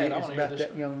go ahead. It's about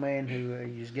that young man who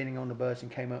was getting on the bus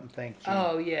and came up and thanked you.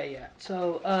 Oh, yeah.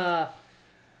 So,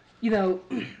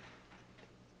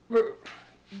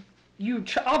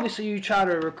 obviously you try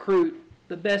to recruit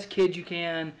the best kids you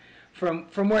can from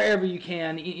wherever you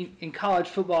can. In college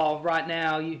football right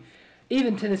now,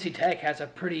 even Tennessee Tech has a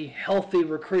pretty healthy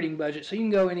recruiting budget, so you can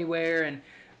go anywhere. And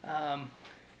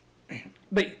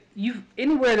but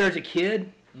anywhere there's a kid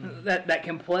that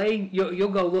can play, you'll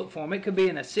go look for them. It could be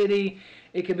in a city,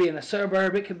 it could be in a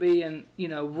suburb, it could be in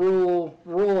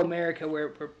rural America where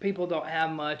people don't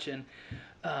have much. And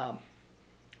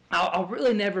I'll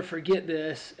really never forget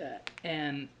this.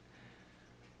 And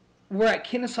we're at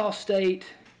Kennesaw State.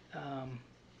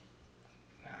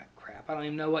 I don't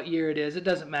even know what year it is. It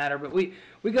doesn't matter. But we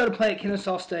go to play at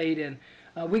Kennesaw State, and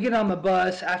we get on the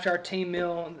bus after our team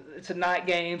meal. It's a night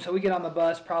game, so we get on the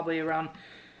bus probably around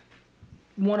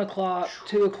 1 o'clock,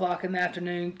 2 o'clock in the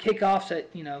afternoon. Kickoffs at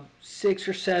 6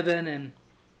 or 7, and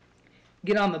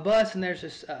get on the bus, and there's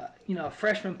this a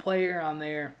freshman player on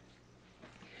there.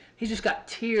 He's just got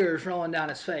tears rolling down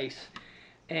his face,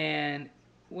 and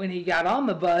when he got on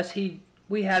the bus,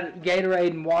 we had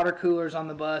Gatorade and water coolers on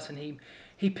the bus, and he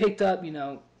picked up,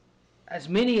 as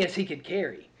many as he could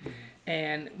carry,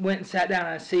 and went and sat down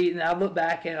on a seat. And I looked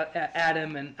back at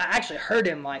him, and I actually heard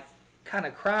him kind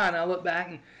of crying. I look back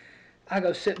and I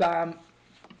go sit by him.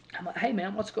 I'm like, "Hey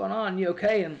man, what's going on? You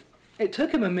okay?" And it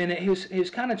took him a minute. He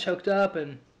was kind of choked up,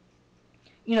 and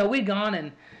we'd gone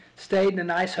and stayed in a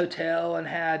nice hotel and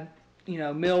had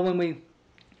meal when we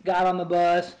got on the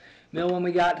bus. Meal when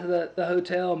we got to the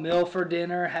hotel, meal for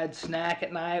dinner, had snack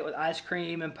at night with ice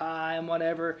cream and pie and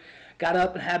whatever. Got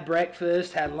up and had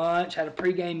breakfast, had lunch, had a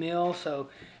pregame meal. So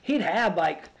he'd had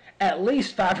at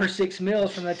least 5 or 6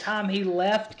 meals from the time he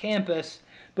left campus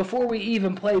before we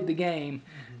even played the game.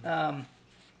 And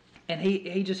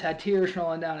he just had tears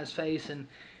rolling down his face, and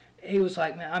he was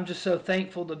like, "Man, I'm just so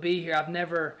thankful to be here. I've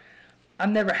never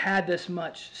had this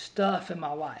much stuff in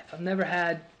my life. I've never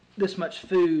had this much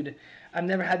food. I've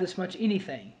never had this much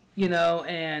anything,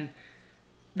 and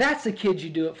that's the kids you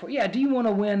do it for. Yeah, do you want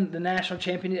to win the national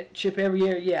championship every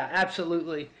year? Yeah,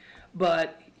 absolutely.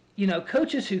 But,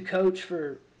 coaches who coach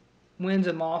for wins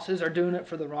and losses are doing it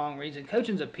for the wrong reason.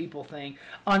 Coaching's a people thing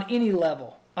on any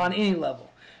level.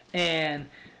 And,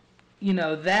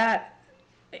 that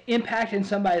impacting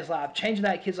somebody's life, changing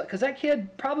that kid's life, because that kid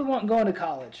probably wasn't going to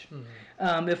college.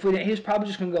 If we didn't, he was probably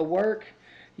just going to go work,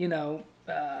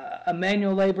 a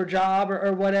manual labor job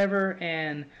or whatever,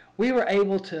 and we were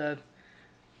able to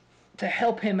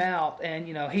help him out. And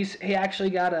he actually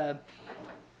got an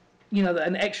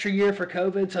extra year for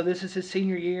COVID, so this is his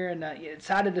senior year, and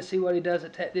excited to see what he does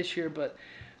at Tech this year. But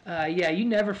you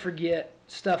never forget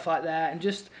stuff like that, and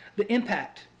just the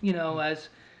impact, as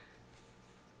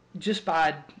just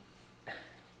by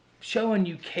showing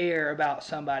you care about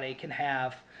somebody can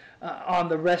have on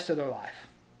the rest of their life.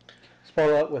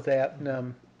 Follow up with that,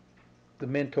 the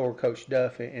mentor, Coach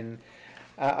Duff, and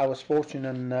I was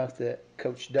fortunate enough that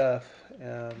Coach Duff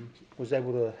Justin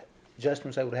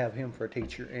was able to have him for a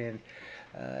teacher, and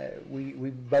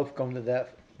we both gone to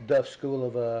that Duff School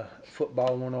of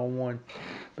Football 101.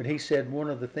 But he said one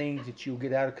of the things that you'll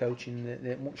get out of coaching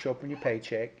that won't show up in your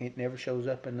paycheck, it never shows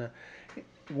up in the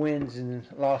wins and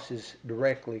losses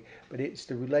directly, but it's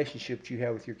the relationships you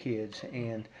have with your kids.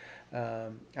 And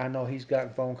I know he's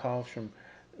gotten phone calls from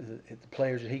the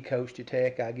players that he coached at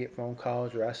Tech, I get phone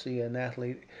calls, or I see an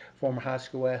athlete, former high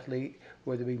school athlete,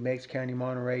 whether it be Meigs County,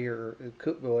 Monterey, or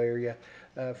Cookeville area,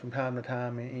 from time to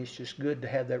time, and it's just good to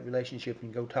have that relationship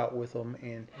and go talk with them.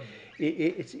 And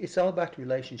it's all about the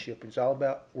relationship. It's all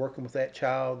about working with that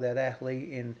child, that athlete,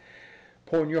 and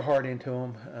pouring your heart into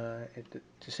them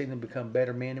to see them become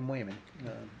better men and women.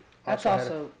 That's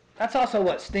also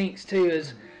what stinks too.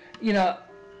 Is, you know,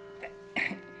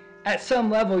 at some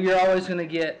level, you're always going to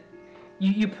get,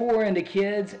 you pour into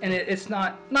kids, and it's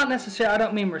not necessarily, I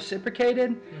don't mean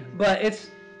reciprocated, but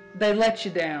they let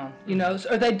you down, you know,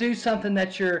 or they do something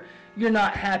that you're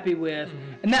not happy with,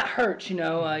 and that hurts, you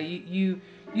know.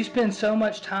 You spend so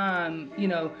much time, you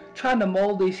know, trying to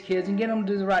mold these kids and get them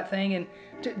to do the right thing, and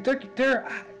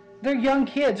they're young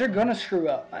kids. They're going to screw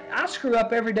up. I screw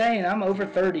up every day, and I'm over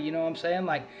 30, you know what I'm saying?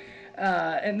 Like,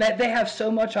 and that they have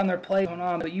so much on their plate going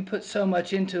on, but you put so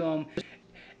much into them,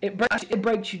 it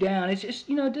breaks you down. It's just,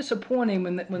 you know, disappointing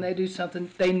when they do something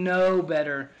they know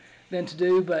better than to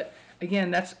do. But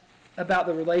again, that's about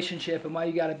the relationship and why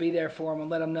you got to be there for them and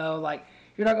let them know, like,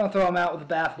 you're not going to throw them out with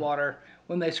the bathwater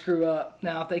when they screw up.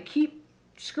 Now, if they keep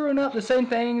screwing up the same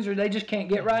things or they just can't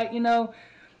get right, you know,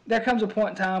 there comes a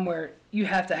point in time where you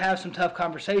have to have some tough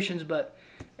conversations, but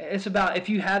it's about, if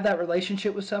you have that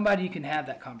relationship with somebody, you can have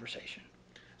that conversation.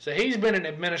 So he's been in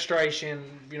administration,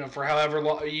 you know, for however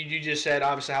long. You just said,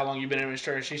 obviously, how long you've been in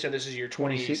administration. You said this is your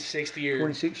 26th year.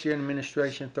 26th year in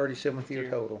administration, 37th year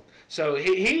total. So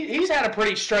he's had a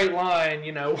pretty straight line,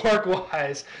 you know,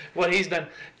 work-wise, what he's done.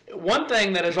 One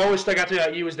thing that has always stuck out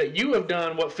to you is that you have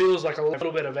done what feels like a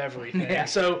little bit of everything. Yeah.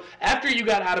 So after you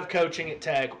got out of coaching at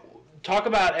Tech, talk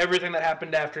about everything that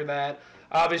happened after that.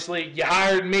 Obviously, you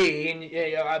hired me,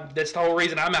 and that's the whole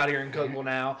reason I'm out here in Cookeville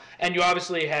now. And you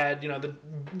obviously had, you know,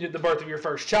 the birth of your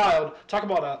first child. Talk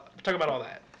about all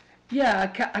that.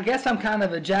 Yeah, I guess I'm kind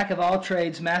of a jack of all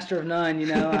trades, master of none. You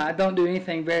know, I don't do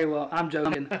anything very well. I'm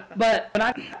joking. But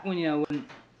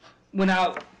when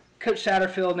I coached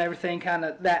Satterfield and everything, kind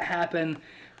of that happened.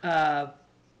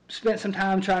 Spent some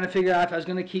time trying to figure out if I was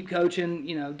going to keep coaching,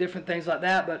 you know, different things like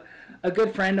that. But a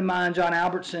good friend of mine, John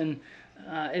Albertson,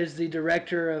 is the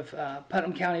director of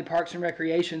Putnam County Parks and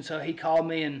Recreation. So he called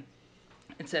me and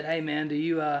said, "Hey man, do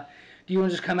you want to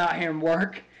just come out here and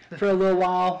work for a little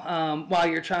while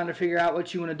you're trying to figure out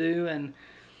what you want to do?" And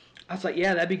I was like,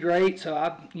 "Yeah, that'd be great." So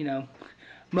I, you know,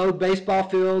 mowed baseball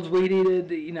fields, weed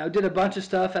eated, you know, did a bunch of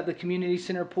stuff at the community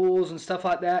center pools and stuff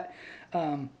like that.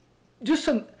 Just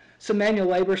some manual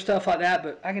labor stuff like that.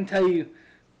 But I can tell you,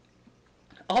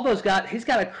 all those guys, he's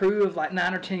got a crew of like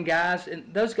 9 or 10 guys, and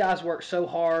those guys work so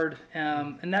hard.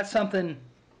 And that's something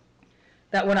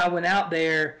that when I went out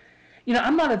there, you know,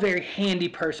 I'm not a very handy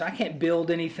person. I can't build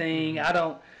anything.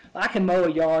 I can mow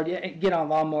a yard, get on a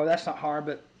lawnmower. That's not hard.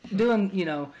 But doing, you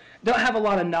know, don't have a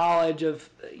lot of knowledge of,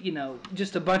 you know,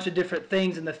 just a bunch of different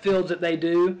things in the fields that they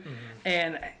do.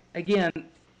 And again,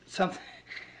 something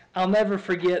I'll never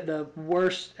forget, the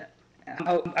worst.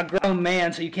 I'm a grown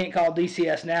man, so you can't call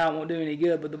DCS now. It won't do any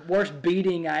good. But the worst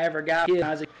beating I ever got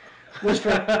was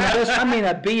for,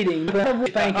 a beating,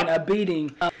 spanking, a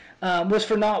beating, was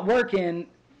for not working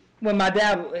when my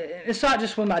dad, it's not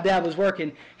just when my dad was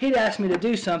working. He'd asked me to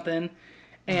do something,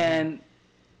 and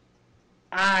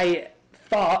I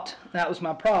thought, that was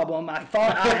my problem, I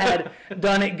thought I had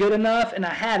done it good enough, and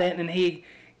I hadn't, and he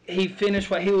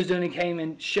finished what he was doing and came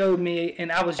and showed me,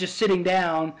 and I was just sitting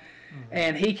down,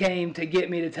 and he came to get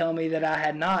me to tell me that I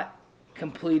had not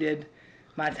completed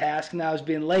my task and I was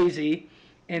being lazy.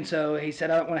 And so he said,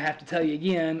 "I don't want to have to tell you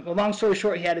again." Well, long story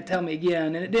short, he had to tell me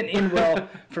again, and it didn't end well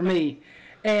for me.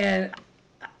 And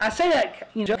I say that,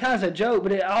 you know, kind of as a joke,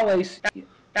 but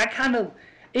I kind of,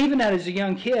 even as a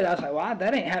young kid, I was like, well,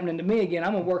 that ain't happening to me again.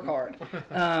 I'm going to work hard.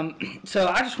 So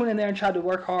I just went in there and tried to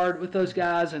work hard with those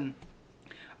guys and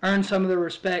earn some of the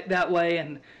respect that way.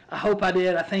 And I hope I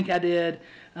did. I think I did.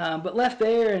 But left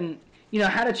there and, you know,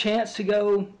 had a chance to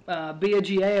go be a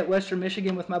GA at Western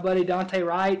Michigan with my buddy Dante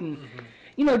Wright, and,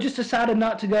 you know, just decided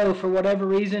not to go for whatever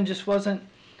reason. Just wasn't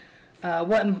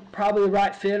probably the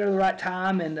right fit or the right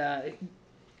time, and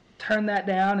turned that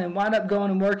down and wound up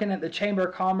going and working at the Chamber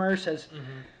of Commerce as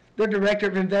their director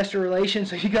of investor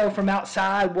relations. So you go from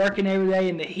outside working every day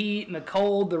in the heat and the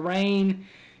cold, the rain,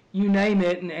 you name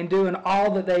it, and doing all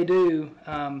that they do,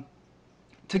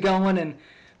 to going and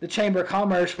the Chamber of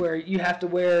Commerce, where you have to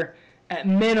wear at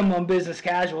minimum business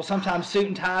casual, sometimes suit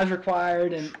and ties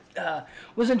required, and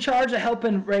was in charge of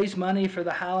helping raise money for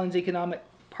the Highlands Economic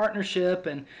Partnership.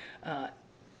 And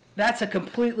that's a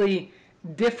completely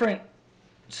different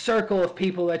circle of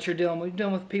people that you're dealing with. You're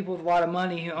dealing with people with a lot of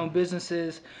money who own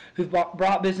businesses, who've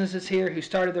brought businesses here, who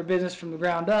started their business from the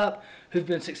ground up, who've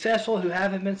been successful, who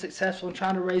haven't been successful, and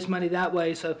trying to raise money that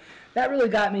way. So that really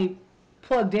got me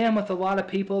plugged in with a lot of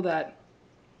people that,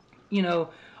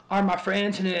 are my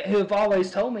friends and who have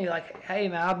always told me, like, hey,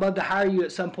 man, I'd love to hire you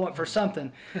at some point for something.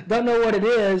 Don't know what it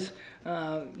is,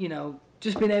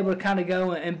 just being able to kind of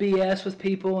go and BS with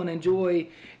people and enjoy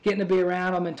getting to be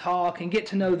around them and talk and get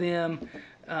to know them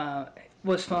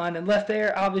was fun. And left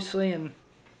there, obviously, and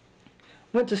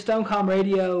went to Stonecom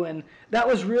Radio, and that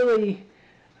was really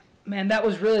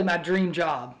my dream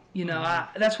job.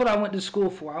 That's what I went to school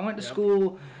for. I went to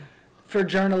school for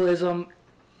journalism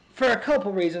for a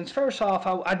couple reasons. First off,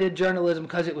 I did journalism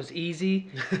because it was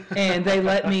easy, and they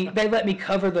let me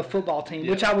cover the football team,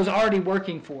 which I was already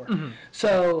working for.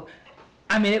 So,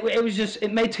 I mean,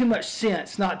 it made too much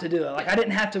sense not to do it. Like, I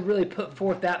didn't have to really put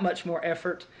forth that much more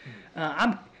effort.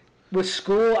 With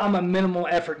school, I'm a minimal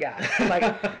effort guy. Like,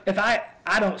 if I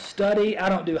don't study, I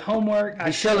don't do homework.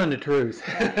 He's telling the truth.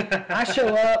 I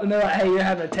show up and they're like, hey, you're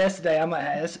having a test today. I'm like,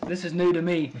 hey, this is new to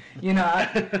me.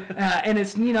 And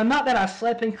it's, not that I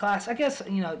slept in class. I guess,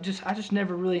 I just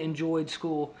never really enjoyed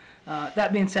school.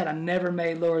 That being said, I never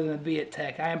made lower than a B at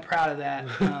Tech. I am proud of that.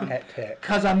 At Tech.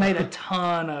 Because I made a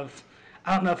ton of,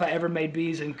 I don't know if I ever made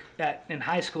B's in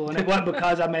high school, and it wasn't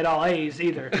because I made all A's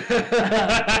either.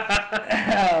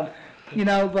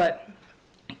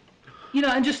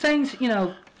 And just things,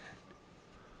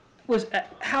 was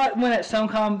how it went at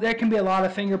Stonecom. There can be a lot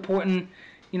of finger pointing,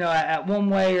 at one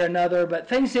way or another, but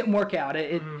things didn't work out.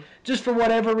 It just for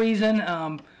whatever reason,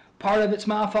 part of it's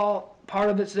my fault, part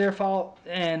of it's their fault,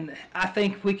 and I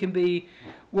think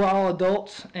we're all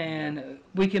adults, and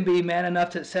we can be man enough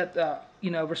to accept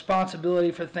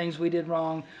responsibility for things we did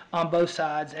wrong on both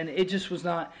sides, and it just was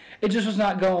not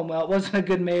going well. It wasn't a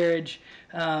good marriage,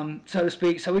 so to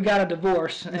speak. So we got a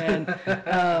divorce, and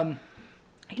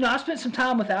I spent some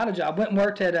time without a job. Went and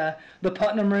worked at the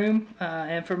Putnam Room,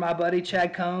 and for my buddy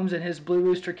Chad Combs and his Blue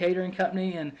Rooster Catering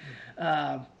Company, and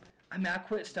I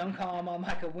quit Stonecom on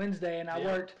like a Wednesday, and I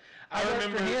worked. I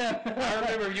remember for him. I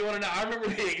remember. You want to know? I remember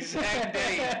the exact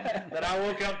day that I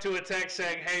woke up to a text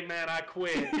saying, "Hey man, I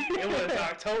quit." It was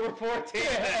October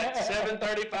 14th at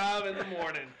 7:35 in the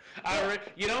morning.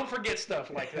 You don't forget stuff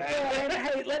like that. And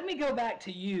hey, let me go back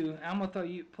to you. I'm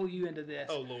gonna pull you into this.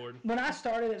 Oh Lord. When I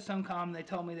started at Stonecom, they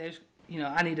told me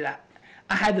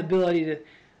I had the ability to.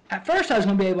 At first, I was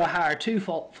gonna be able to hire 2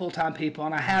 full-time people,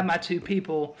 and I had my 2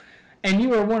 people, and you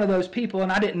were one of those people,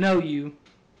 and I didn't know you.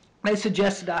 They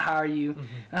suggested I hire you,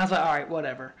 and I was like, all right,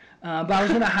 whatever. But I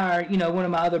was going to hire, one of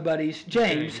my other buddies,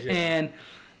 James, and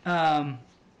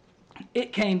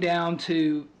it came down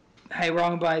to, hey, we're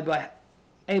only going to be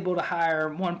able to hire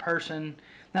one person.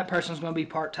 That person's going to be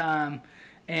part-time.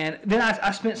 And then I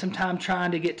spent some time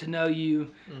trying to get to know you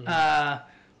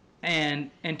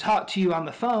and talk to you on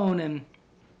the phone, and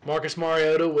Marcus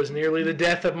Mariota was nearly the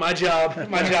death of my job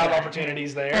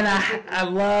opportunities there. And I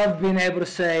love being able to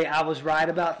say I was right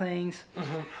about things,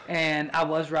 and I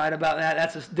was right about that.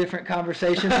 That's a different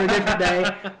conversation for a different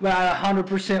day, but I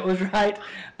 100% was right.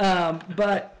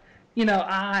 But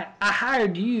I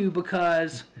hired you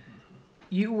because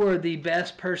you were the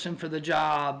best person for the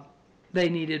job they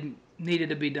needed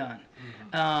to be done.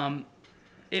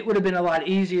 It would have been a lot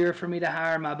easier for me to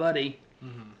hire my buddy.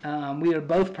 We would have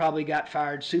both probably got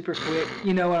fired super quick,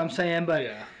 you know what I'm saying?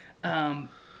 But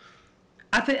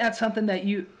I think that's something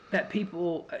that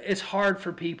people, it's hard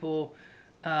for people,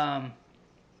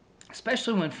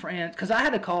 especially when friends, because I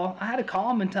had to call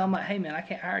them and tell them, like, hey man, I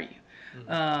can't hire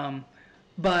you.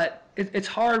 But it's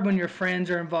hard when your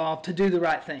friends are involved to do the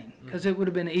right thing, because it would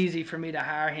have been easy for me to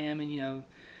hire him and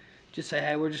just say,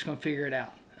 hey, we're just going to figure it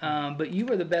out. But you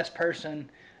were the best person.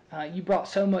 You brought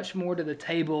so much more to the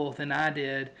table than I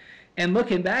did. And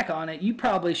looking back on it, you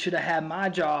probably should have had my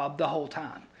job the whole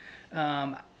time.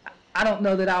 I don't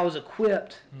know that I was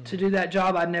equipped to do that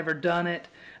job. I'd never done it.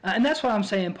 And that's what I'm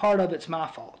saying. Part of it's my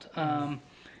fault. I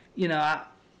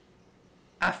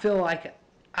feel like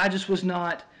I just was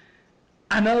not.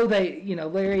 I know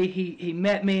Larry, he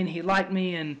met me and he liked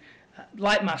me and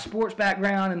liked my sports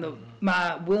background and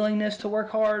my willingness to work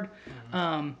hard.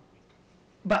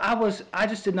 But I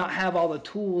just did not have all the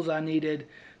tools I needed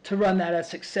to run that as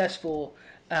successful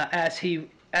as he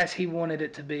wanted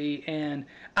it to be. And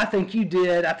I think you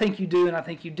did. I think you do, and I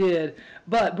think you did.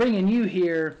 But bringing you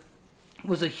here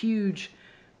was a huge.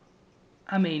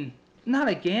 I mean, not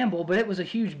a gamble, but it was a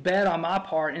huge bet on my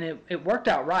part, and it worked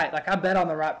out right. Like, I bet on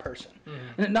the right person.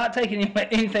 And not taking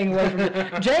anything away from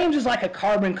it. James is like a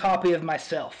carbon copy of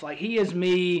myself. Like, he is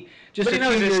me just But he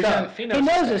knows his stuff. He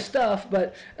knows his stuff,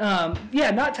 but,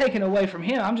 not taking away from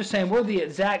him. I'm just saying we're the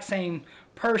exact same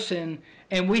person,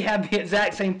 and we have the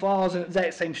exact same flaws and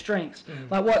exact same strengths.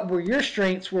 Like, what were your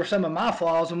strengths were some of my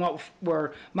flaws, and what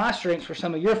were my strengths were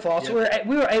some of your flaws. So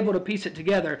we were able to piece it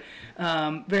together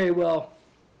very well.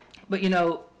 But,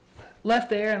 left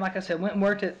there, and like I said, went and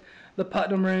worked at the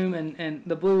Putnam Room and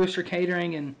the Blue Rooster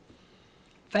Catering, and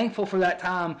thankful for that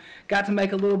time. Got to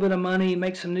make a little bit of money,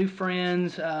 make some new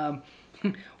friends,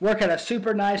 work at a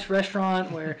super nice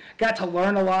restaurant where got to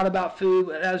learn a lot about food.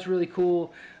 That was really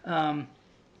cool. But,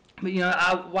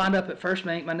 I wound up at First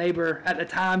Bank. My neighbor at the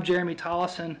time, Jeremy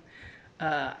Tollison,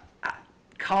 I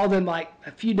called him like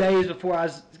a few days before I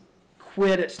was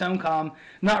quit at Stonecom,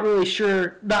 not really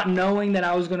sure, not knowing that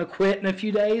I was going to quit in a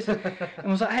few days, and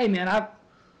was like, hey man, I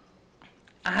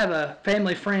have a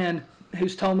family friend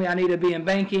who's told me I need to be in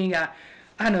banking.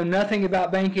 I know nothing about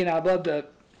banking. I'd love to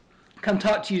come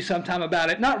talk to you sometime about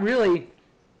it. Not really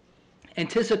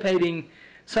anticipating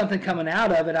something coming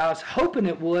out of it. I was hoping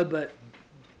it would, but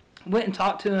went and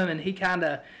talked to him, and he kind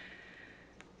of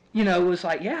was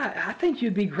like, yeah, I think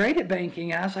you'd be great at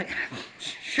banking. And I was like,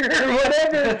 sure,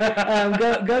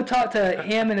 whatever. Go talk to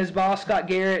him and his boss, Scott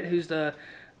Garrett, who's the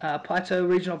Plateau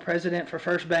Regional President for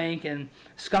First Bank. And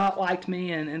Scott liked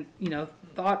me and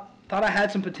thought I had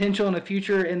some potential in the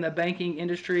future in the banking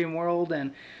industry and world.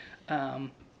 And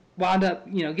wound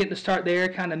up, getting to start there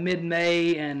kind of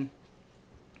mid-May. And,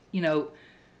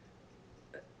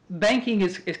 banking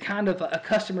is kind of a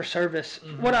customer service.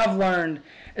 Mm-hmm. What I've learned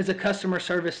is a customer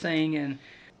service thing, and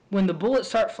when the bullets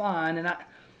start flying, and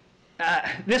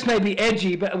this may be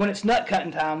edgy, but when it's nut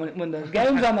cutting time, when the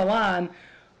game's on the line,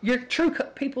 your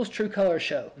people's true colors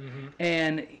show. Mm-hmm.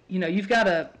 And you've got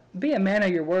to be a man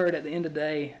of your word at the end of the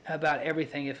day about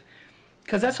everything,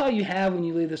 because that's all you have when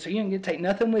you leave this. So you don't get to take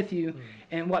nothing with you. Mm-hmm.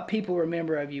 And what people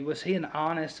remember of you, was he an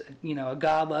honest, a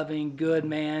God-loving, good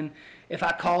man? If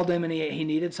I called him and he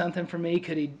needed something from me,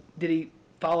 did he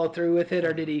follow through with it,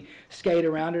 or did he skate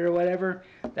around it or whatever?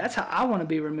 That's how I want to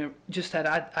be remembered. Just that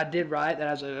I did right, that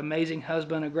I was an amazing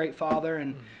husband, a great father,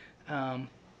 and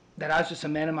that I was just a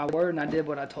man of my word, and I did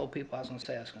what I told people I was going to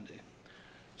say I was going to do.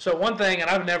 So one thing, and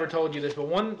I've never told you this, but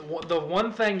the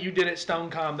one thing you did at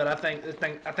Stonecom that I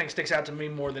think sticks out to me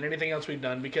more than anything else we've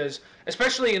done, because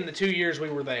especially in the 2 years we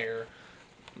were there,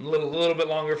 a little bit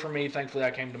longer for me. Thankfully, I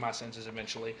came to my senses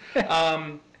eventually.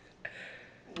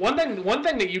 One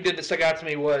thing that you did that stuck out to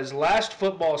me was last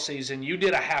football season you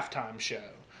did a halftime show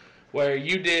where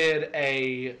you did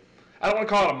I don't want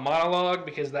to call it a monologue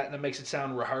because that makes it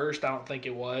sound rehearsed. I don't think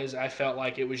it was. I felt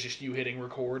like it was just you hitting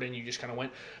record and you just kind of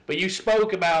went. But you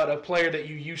spoke about a player that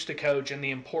you used to coach and the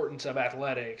importance of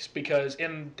athletics, because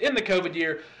in the COVID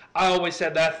year, I always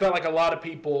said that I felt like a lot of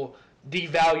people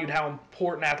devalued how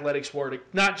important athletics were,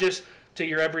 not just to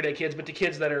your everyday kids, but to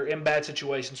kids that are in bad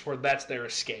situations where that's their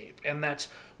escape and that's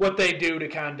what they do to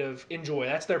kind of enjoy.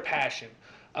 That's their passion.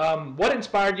 What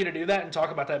inspired you to do that, and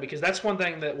talk about that? Because that's one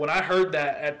thing that when I heard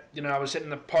that I was sitting in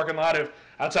the parking lot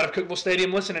outside of Cookeville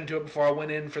Stadium listening to it before I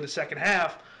went in for the second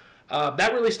half.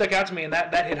 That really stuck out to me, and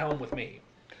that hit home with me.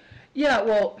 Yeah,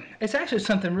 well, it's actually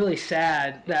something really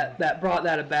sad that brought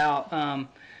that about.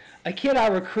 A kid I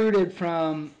recruited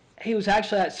he was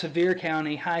actually at Sevier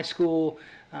County High School,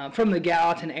 from the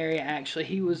Gallatin area. Actually,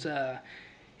 he was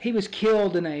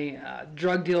killed in a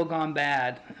drug deal gone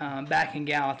bad back in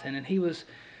Gallatin, and he was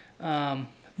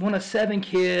one of 7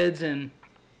 kids. And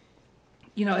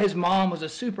his mom was a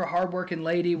super hardworking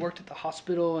lady, worked at the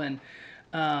hospital, and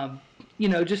the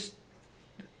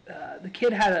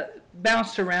kid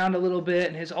bounced around a little bit.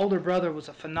 And his older brother was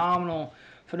a phenomenal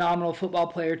football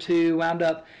player too. Wound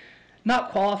up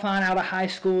not qualifying out of high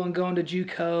school and going to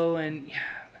JUCO, and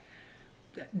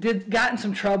got in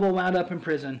some trouble, wound up in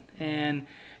prison. And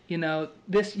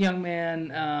this young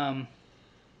man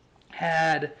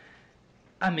had,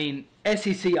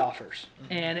 SEC offers,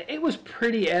 and it was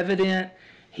pretty evident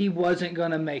he wasn't going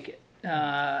to make it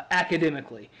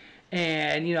academically.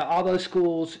 And all those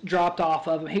schools dropped off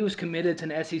of him. He was committed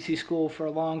to an SEC school for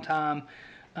a long time.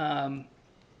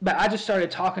 But I just started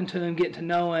talking to him, getting to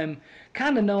know him,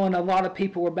 kind of knowing a lot of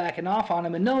people were backing off on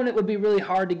him, and knowing it would be really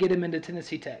hard to get him into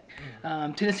Tennessee Tech.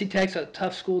 Tennessee Tech's a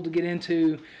tough school to get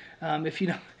into if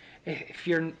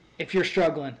you're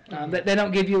struggling. They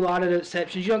don't give you a lot of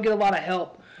exceptions. You don't get a lot of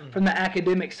help from the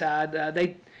academic side.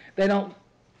 They don't,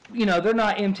 they're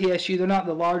not MTSU. They're not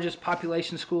the largest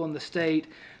population school in the state,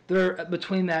 they're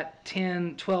between that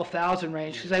 10, 12,000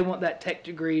 range because they want that tech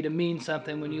degree to mean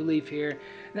something when you leave here.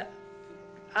 Now,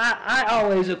 I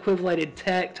always equivalated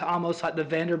tech to almost like the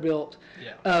Vanderbilt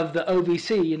of the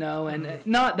OVC, you know, and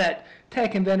not that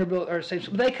tech and Vanderbilt are the same,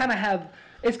 but they kind of have,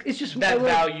 it's just that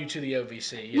value to the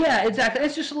OVC. Yeah, exactly.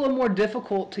 It's just a little more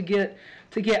difficult to get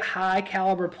high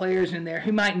caliber players in there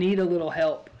who might need a little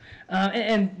help.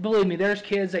 And believe me, there's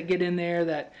kids that get in there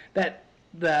that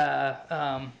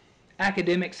the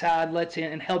academic side lets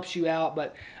in and helps you out,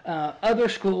 but other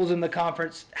schools in the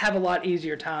conference have a lot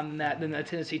easier time than the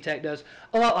Tennessee Tech does,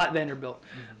 a lot like Vanderbilt.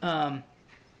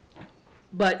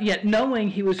 But yet knowing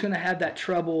he was going to have that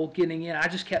trouble getting in, I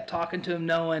just kept talking to him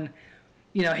knowing,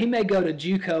 you know, he may go to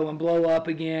JUCO and blow up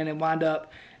again and wind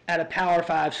up at a Power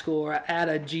 5 school or at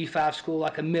a G5 school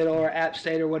like a Middle or App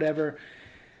State or whatever.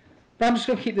 But I'm just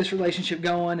going to keep this relationship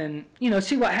going and, you know,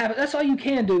 see what happens. That's all you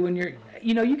can do when you're,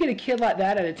 you know, you get a kid like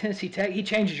that at a Tennessee Tech, he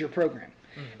changes your program.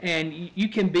 And you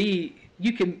can,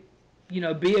 you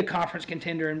know, be a conference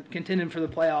contender and contending for the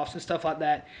playoffs and stuff like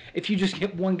that if you just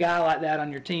get one guy like that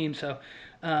on your team. So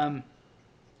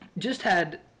just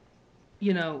had,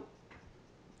 you know,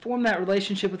 formed that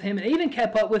relationship with him and even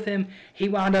kept up with him. He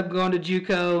wound up going to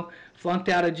JUCO, flunked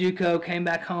out of JUCO, came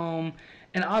back home,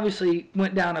 and obviously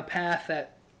went down a path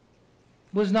that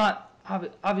was not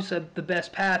obviously the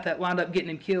best path that wound up getting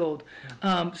him killed.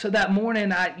 So that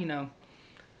morning,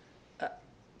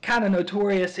 kind of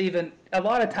notorious even, a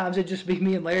lot of times it'd just be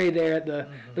me and Larry there at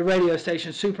the radio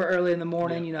station super early in the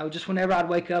morning, you know, just whenever I'd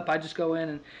wake up, I'd just go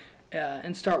in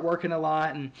and start working a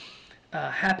lot and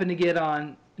happened to get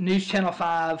on News Channel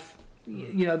 5,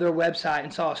 you know, their website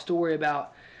and saw a story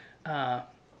about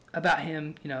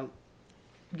him, you know,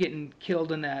 getting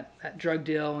killed in that drug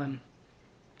deal. And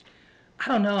I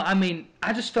don't know, I mean,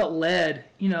 I just felt led,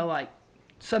 you know, like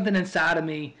something inside of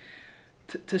me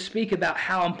to speak about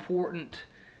how important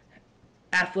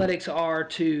athletics are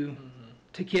to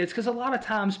kids. Because a lot of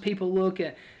times people look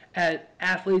at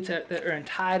athletes that are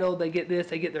entitled, they get this,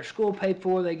 they get their school paid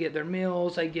for, they get their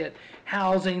meals, they get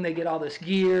housing, they get all this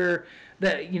gear,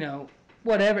 that, you know,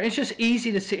 whatever. It's just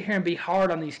easy to sit here and be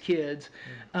hard on these kids.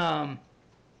 But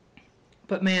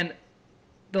man,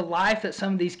 the life that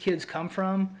some of these kids come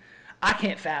from, I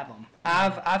can't fathom.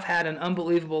 I've had an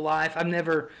unbelievable life. I've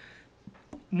never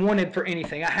wanted for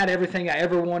anything. I had everything I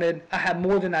ever wanted. I had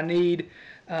more than I need.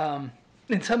 And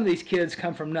some of these kids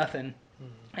come from nothing.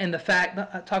 And the fact,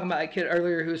 talking about that kid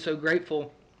earlier who was so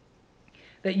grateful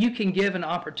that you can give an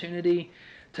opportunity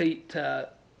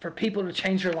for people to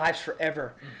change their lives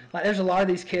forever. Like there's a lot of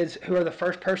these kids who are the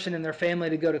first person in their family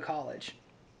to go to college.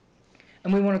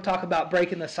 And we want to talk about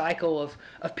breaking the cycle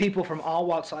of people from all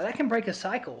walks of life. That can break a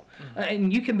cycle.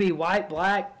 And you can be white,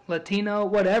 black, Latino,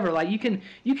 whatever. Like you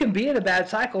can be in a bad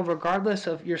cycle regardless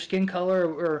of your skin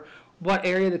color or what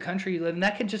area of the country you live in.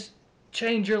 That can just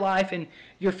change your life and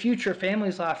your future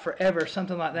family's life forever,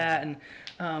 something like that.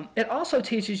 And it also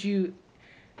teaches you,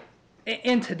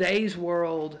 in today's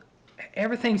world,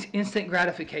 everything's instant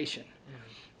gratification.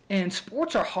 And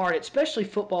sports are hard, especially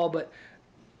football, but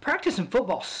practicing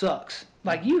football sucks.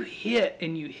 Like you hit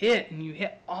and you hit and you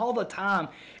hit all the time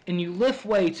and you lift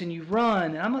weights and you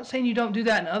run. And I'm not saying you don't do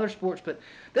that in other sports, but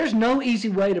there's no easy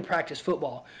way to practice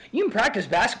football. You can practice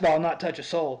basketball and not touch a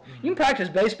soul. You can practice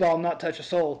baseball and not touch a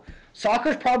soul.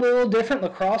 Soccer's probably a little different.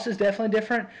 Lacrosse is definitely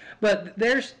different. But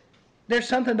there's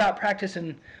something about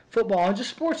practicing football and just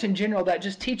sports in general that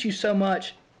just teach you so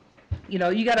much. You know,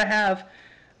 you got to have,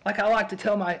 like I like to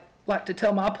tell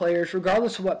my players,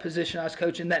 regardless of what position I was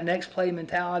coaching, that next play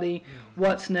mentality,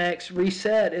 what's next,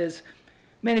 reset is,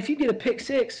 man, if you get a pick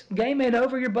six, game ain't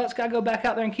over, your butt's got to go back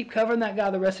out there and keep covering that guy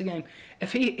the rest of the game.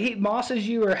 If he mosses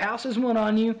you or houses one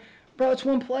on you, bro, it's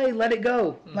one play, let it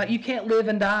go. Like, you can't live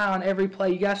and die on every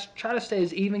play. You guys try to stay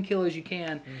as even kill as you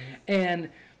can. And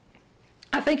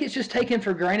I think it's just taken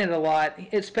for granted a lot,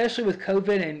 especially with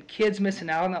COVID and kids missing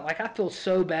out on that. Like, I feel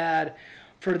so bad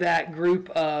for that group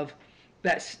of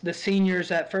the seniors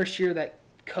that first year that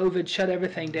COVID shut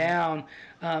everything down.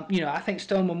 You know, I think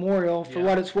Stone Memorial, for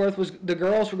what it's worth, was the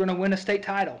girls were going to win a state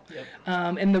title.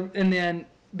 And then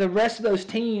the rest of those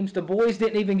teams, the boys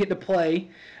didn't even get to play,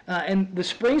 and the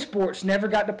spring sports never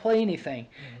got to play anything.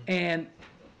 And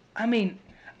I mean,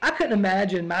 I couldn't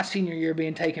imagine my senior year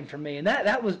being taken from me, and that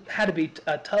had to be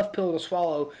a tough pill to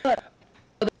swallow. But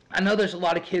I know there's a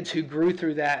lot of kids who grew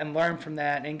through that and learned from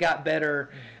that and got better,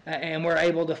 and were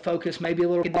able to focus maybe a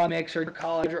little bit on mix or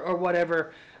college or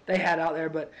whatever they had out there.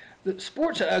 But the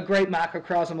sport's a great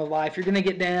microcosm of life. You're going to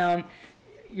get down,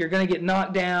 you're going to get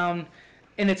knocked down,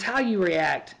 and it's how you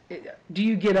react. Do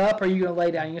you get up or are you going to lay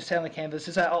down? You're going to stay on the canvas.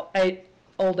 It's that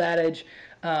old adage,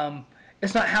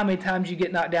 it's not how many times you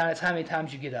get knocked down, it's how many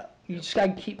times you get up. You just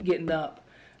got to keep getting up.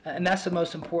 And that's the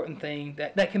most important thing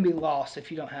that can be lost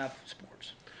if you don't have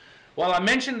sports. Well, I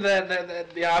mentioned that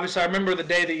obviously I remember the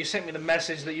day that you sent me the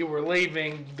message that you were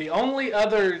leaving. The only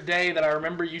other day that I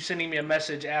remember you sending me a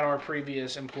message at our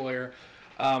previous employer,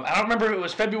 I don't remember if it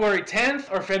was February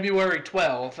 10th or February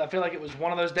 12th. I feel like it was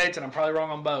one of those dates, and I'm probably wrong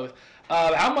on both.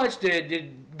 How much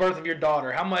did birth of your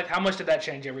daughter? How much did that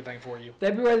change everything for you?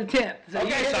 February the 10th.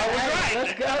 Okay, so I was right.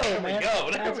 Let's go, man. There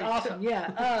we go. That's awesome.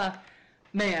 Yeah.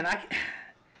 Man,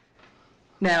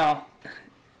 now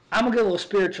I'm gonna get a little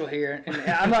spiritual here, and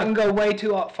I'm not gonna go way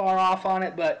too far off on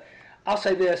it, but I'll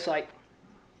say this: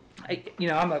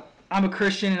 I'm a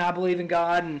Christian and I believe in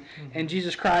God and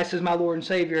Jesus Christ is my Lord and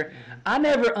Savior. I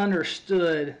never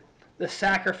understood the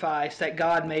sacrifice that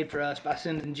God made for us by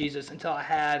sending Jesus until I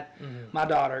had my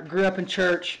daughter. Grew up in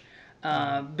church,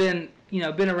 been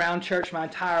around church my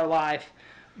entire life,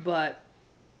 but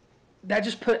that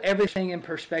just put everything in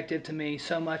perspective to me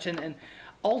so much, and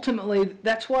ultimately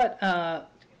that's what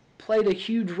played a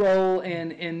huge role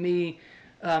in me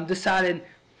deciding.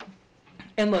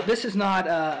 And look, this is not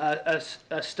a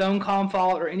Stonecom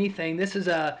fault or anything. This is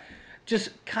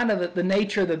just kind of the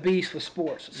nature of the beast with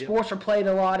sports. Yep. Sports are played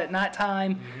a lot at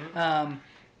nighttime.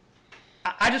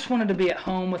 I just wanted to be at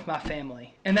home with my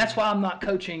family, and that's why I'm not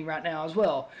coaching right now as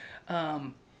well.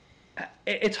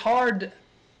 It's hard.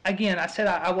 Again, I said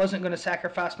I wasn't going to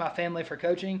sacrifice my family for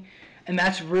coaching, and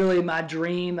that's really my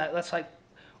dream. That's like,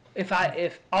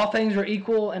 if all things were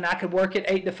equal and I could work at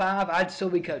 8 to 5, I'd still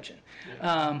be coaching.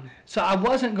 Yeah. So I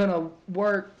wasn't going to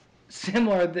work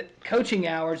similar coaching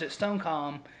hours at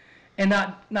Stonecom and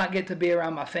not get to be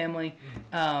around my family.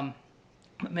 But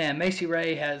man, Macy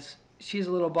Ray she's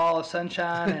a little ball of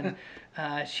sunshine,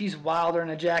 and she's wilder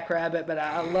than a jackrabbit, but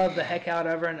I love the heck out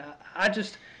of her, and I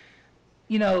just,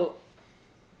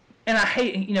 and I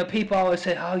hate, people always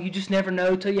say, oh, you just never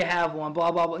know till you have one,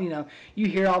 blah, blah, blah. You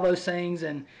hear all those things,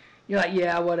 and you're like,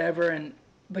 yeah, whatever,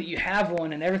 but you have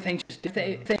one, and everything's just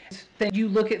different. You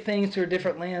look at things through a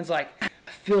different lens, like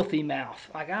filthy mouth.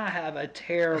 Like, I have a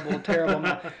terrible, terrible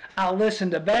mouth. I listen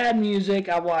to bad music.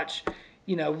 I watch,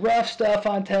 rough stuff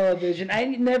on television.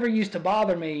 It never used to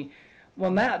bother me.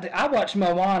 Well, now I watch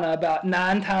Moana about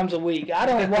 9 times a week. I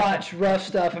don't watch rough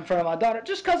stuff in front of my daughter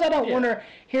just because I don't want her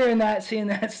hearing that, seeing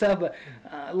that stuff. But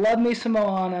love me some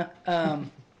Moana.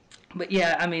 But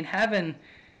yeah, I mean, having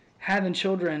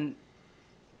children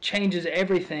changes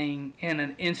everything in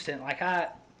an instant. Like I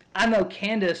know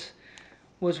Candace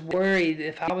was worried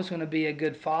if I was going to be a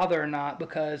good father or not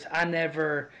because I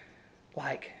never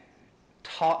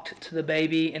talked to the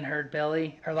baby in her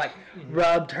belly or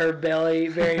rubbed her belly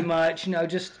very much,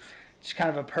 just kind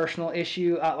of a personal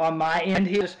issue on my end.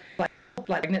 He was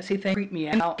pregnancy thing creeped me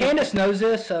out. Candace knows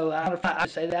this, so I don't know if I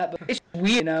say that, but it's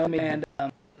weird, and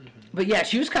but yeah,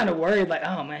 she was kind of worried,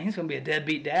 oh man, he's gonna be a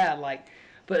deadbeat dad,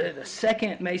 but the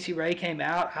second Macy Ray came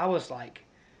out, I was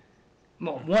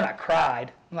one, I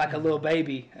cried like a little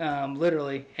baby,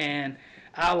 literally, and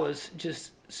I was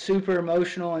just super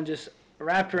emotional and just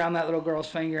wrapped around that little girl's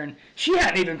finger, and she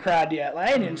hadn't even cried yet. I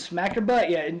hadn't even smacked her butt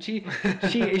yet, and she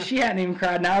hadn't even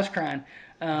cried, and I was crying.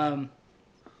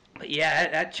 But yeah,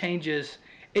 that changes.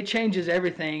 It changes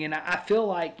everything, and I feel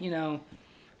like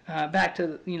back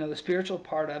to the spiritual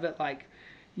part of it.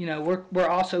 We're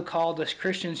also called as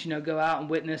Christians, go out and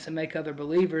witness and make other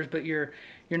believers. But your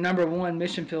number one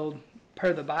mission field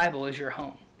per the Bible is your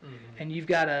home, and you've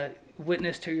got to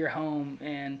witness to your home,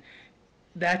 and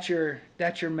that's your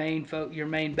main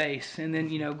base, and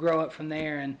then grow up from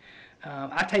there. And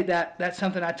I take that's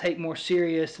something I take more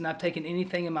serious than I've taken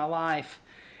anything in my life,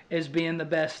 is being the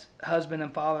best husband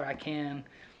and father I can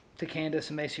to Candace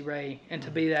and Macy Ray, and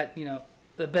to be that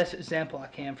the best example I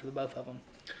can for the both of them.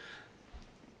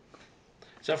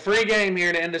 So free game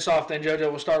here to end us off. Then JoJo,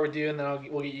 we'll start with you, and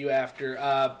then we'll get you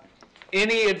after.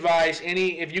 Any advice?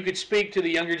 If you could speak to the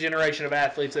younger generation of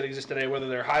athletes that exist today, whether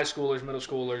they're high schoolers, middle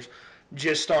schoolers,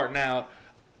 just starting out,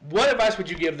 what advice would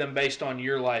you give them based on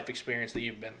your life experience that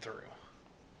you've been through?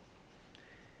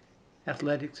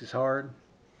 Athletics is hard.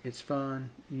 It's fun.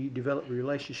 You develop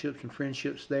relationships and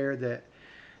friendships there that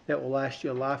will last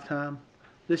you a lifetime.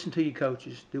 Listen to your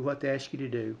coaches. Do what they ask you to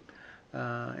do.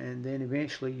 And then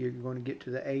eventually you're going to get to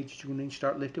the age that you're going to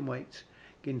start lifting weights.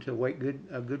 Get into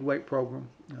a good weight program.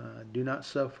 Do not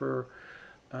suffer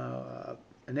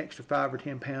an extra 5 or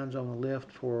 10 pounds on the lift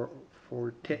for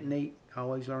technique.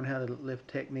 Always learn how to lift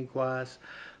technique-wise.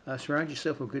 Surround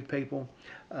yourself with good people.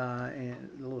 And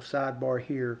a little sidebar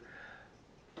here.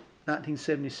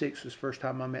 1976 was the first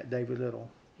time I met David Little.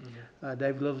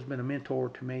 David Little's been a mentor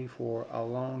to me for a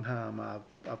long time.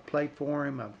 I've played for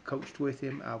him, I've coached with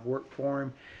him, I've worked for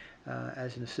him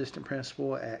as an assistant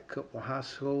principal at Cookeville High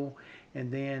School,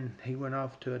 and then he went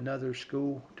off to another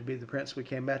school to be the principal. He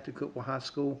came back to Cookeville High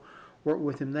School, worked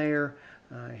with him there.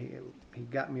 He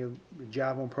got me a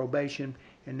job on probation,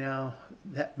 and now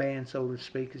that band, so to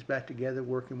speak, is back together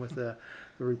working with the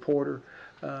reporter.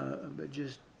 But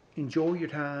just enjoy your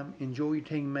time, enjoy your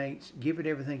teammates, give it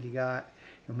everything you got,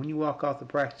 and when you walk off the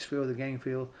practice field, the game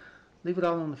field, leave it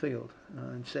all on the field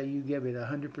and say you give it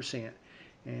 100%.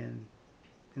 And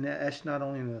that's not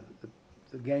only in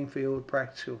the game field,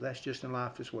 practice field, that's just in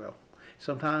life as well.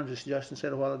 Sometimes, as Justin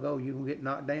said a while ago, you're going to get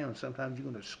knocked down. Sometimes you're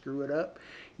going to screw it up.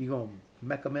 You're going to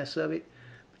make a mess of it,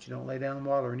 but you don't lay down and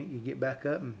wallow in it. You get back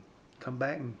up and come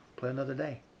back and play another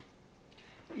day.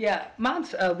 Yeah,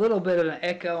 mine's a little bit of an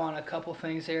echo on a couple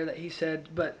things there that he said,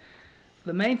 but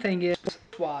the main thing is,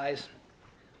 wise,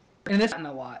 and this is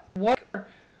a lot.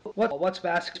 What's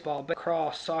basketball,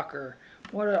 lacrosse, soccer?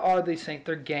 What are these things?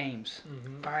 They're games,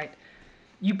 all right?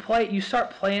 You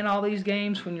start playing all these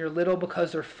games when you're little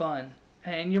because they're fun.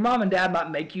 And your mom and dad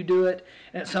might make you do it.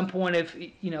 And at some point, if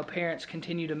parents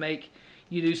continue to make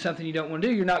you do something you don't want to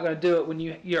do, you're not going to do it when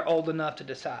you're old enough to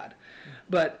decide.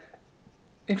 But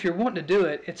if you're wanting to do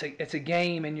it, it's a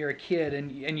game, and you're a kid,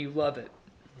 and you love it.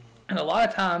 And a lot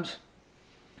of times,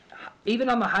 even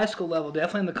on the high school level,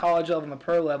 definitely in the college level and the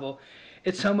pro level,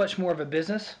 it's so much more of a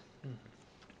business.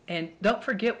 And don't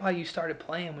forget why you started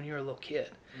playing when you were a little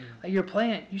kid. Like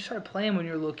you started playing when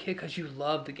you were a little kid because you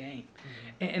loved the game.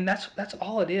 And that's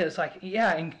all it is. Like,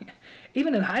 yeah, and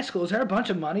even in high school, is there a bunch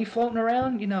of money floating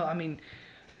around?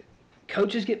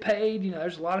 Coaches get paid.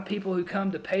 There's a lot of people who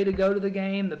come to pay to go to the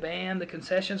game, the band, the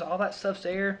concessions, all that stuff's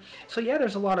there. So, yeah,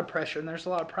 there's a lot of pressure and there's a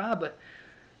lot of pride. But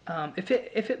if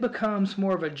it becomes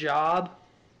more of a job,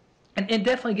 and it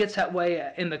definitely gets that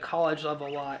way in the college level a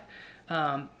lot,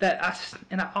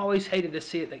 I always hated to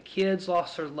see it, that kids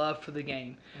lost their love for the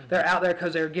game. They're out there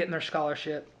because they were getting their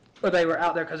scholarship, or they were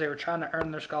out there because they were trying to earn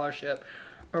their scholarship,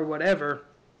 or whatever.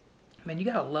 Man, you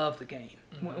gotta love the game.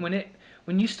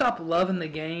 When you stop loving the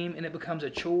game and it becomes a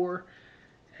chore,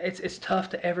 it's tough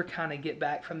to ever kind of get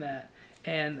back from that.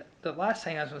 And the last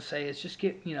thing I was gonna say is just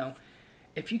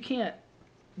if you can't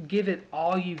give it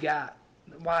all you got,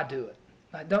 why do it?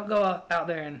 Like, don't go out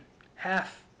there and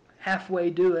halfway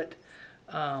do it.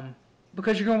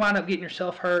 Because you're going to wind up getting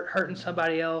yourself hurting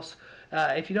somebody else.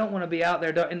 If you don't want to be out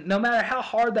there, and no matter how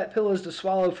hard that pill is to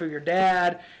swallow for your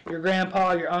dad, your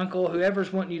grandpa, your uncle,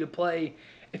 whoever's wanting you to play,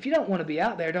 if you don't want to be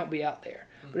out there, don't be out there.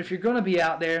 But if you're going to be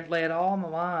out there, lay it all on the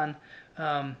line,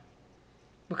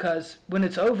 because when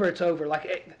it's over, it's over.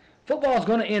 Like, football is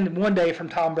going to end one day from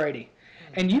Tom Brady.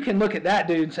 And you can look at that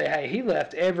dude and say, hey, he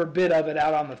left every bit of it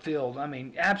out on the field. I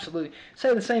mean, absolutely.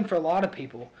 Say the same for a lot of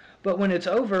people. But when it's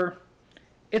over,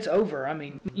 it's over. I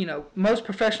mean, most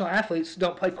professional athletes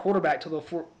don't play quarterback till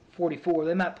they're 44.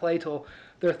 They might play till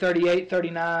they're 38,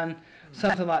 39,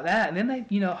 something like that. And then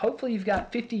they, hopefully you've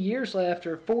got 50 years left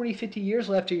or 40, 50 years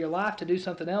left of your life to do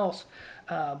something else.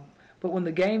 But when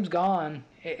the game's gone,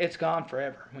 it's gone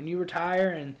forever. When you retire,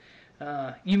 and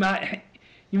you might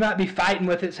be fighting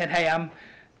with it, saying, "Hey, I'm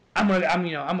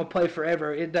gonna play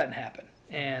forever." It doesn't happen,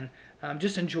 and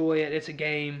just enjoy it. It's a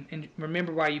game, and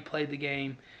remember why you played the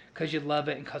game, because you love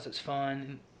it and because it's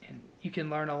fun, and you can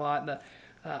learn a lot.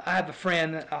 I have a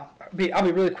friend that I'll be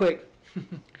really quick.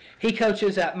 He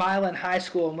coaches at Milan High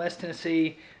School in West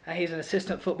Tennessee. He's an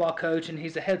assistant football coach, and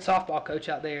he's the head softball coach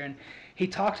out there. And he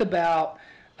talked about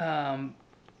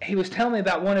he was telling me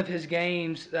about one of his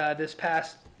games this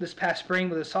past spring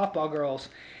with his softball girls,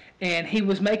 and he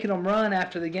was making them run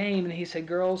after the game, and he said,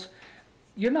 "Girls,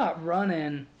 you're not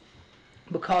running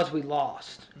because we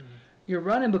lost. You're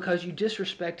running because you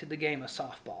disrespected the game of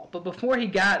softball." But before he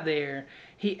got there,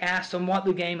 he asked them what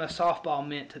the game of softball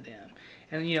meant to them.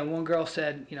 And one girl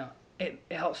said, it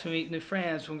helps me meet new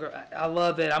friends. One girl, I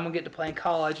love it. I'm gonna get to play in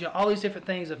college. All these different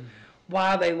things of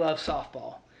why they love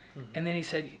softball. And then he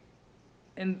said,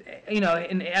 and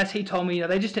as he told me,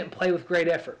 they just didn't play with great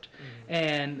effort,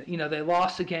 and they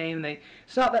lost the game.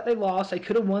 It's not that they lost; they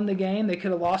could have won the game. They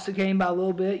could have lost the game by a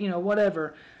little bit,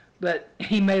 whatever. But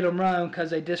he made them run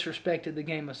because they disrespected the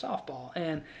game of softball,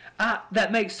 and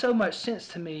that makes so much sense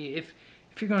to me. If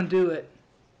you're going to do it,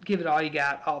 give it all you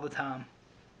got all the time,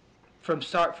 from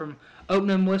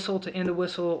opening whistle to end of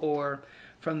whistle, or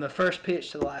from the first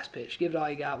pitch to the last pitch. Give it all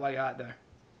you got while you're out there.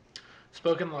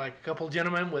 Spoken like a couple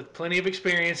gentlemen with plenty of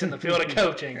experience in the field of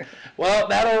coaching. Well,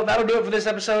 that'll do it for this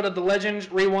episode of the Legends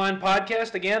Rewind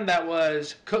podcast. Again, that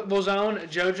was Cookeville's own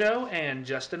JoJo and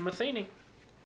Justin Matheny.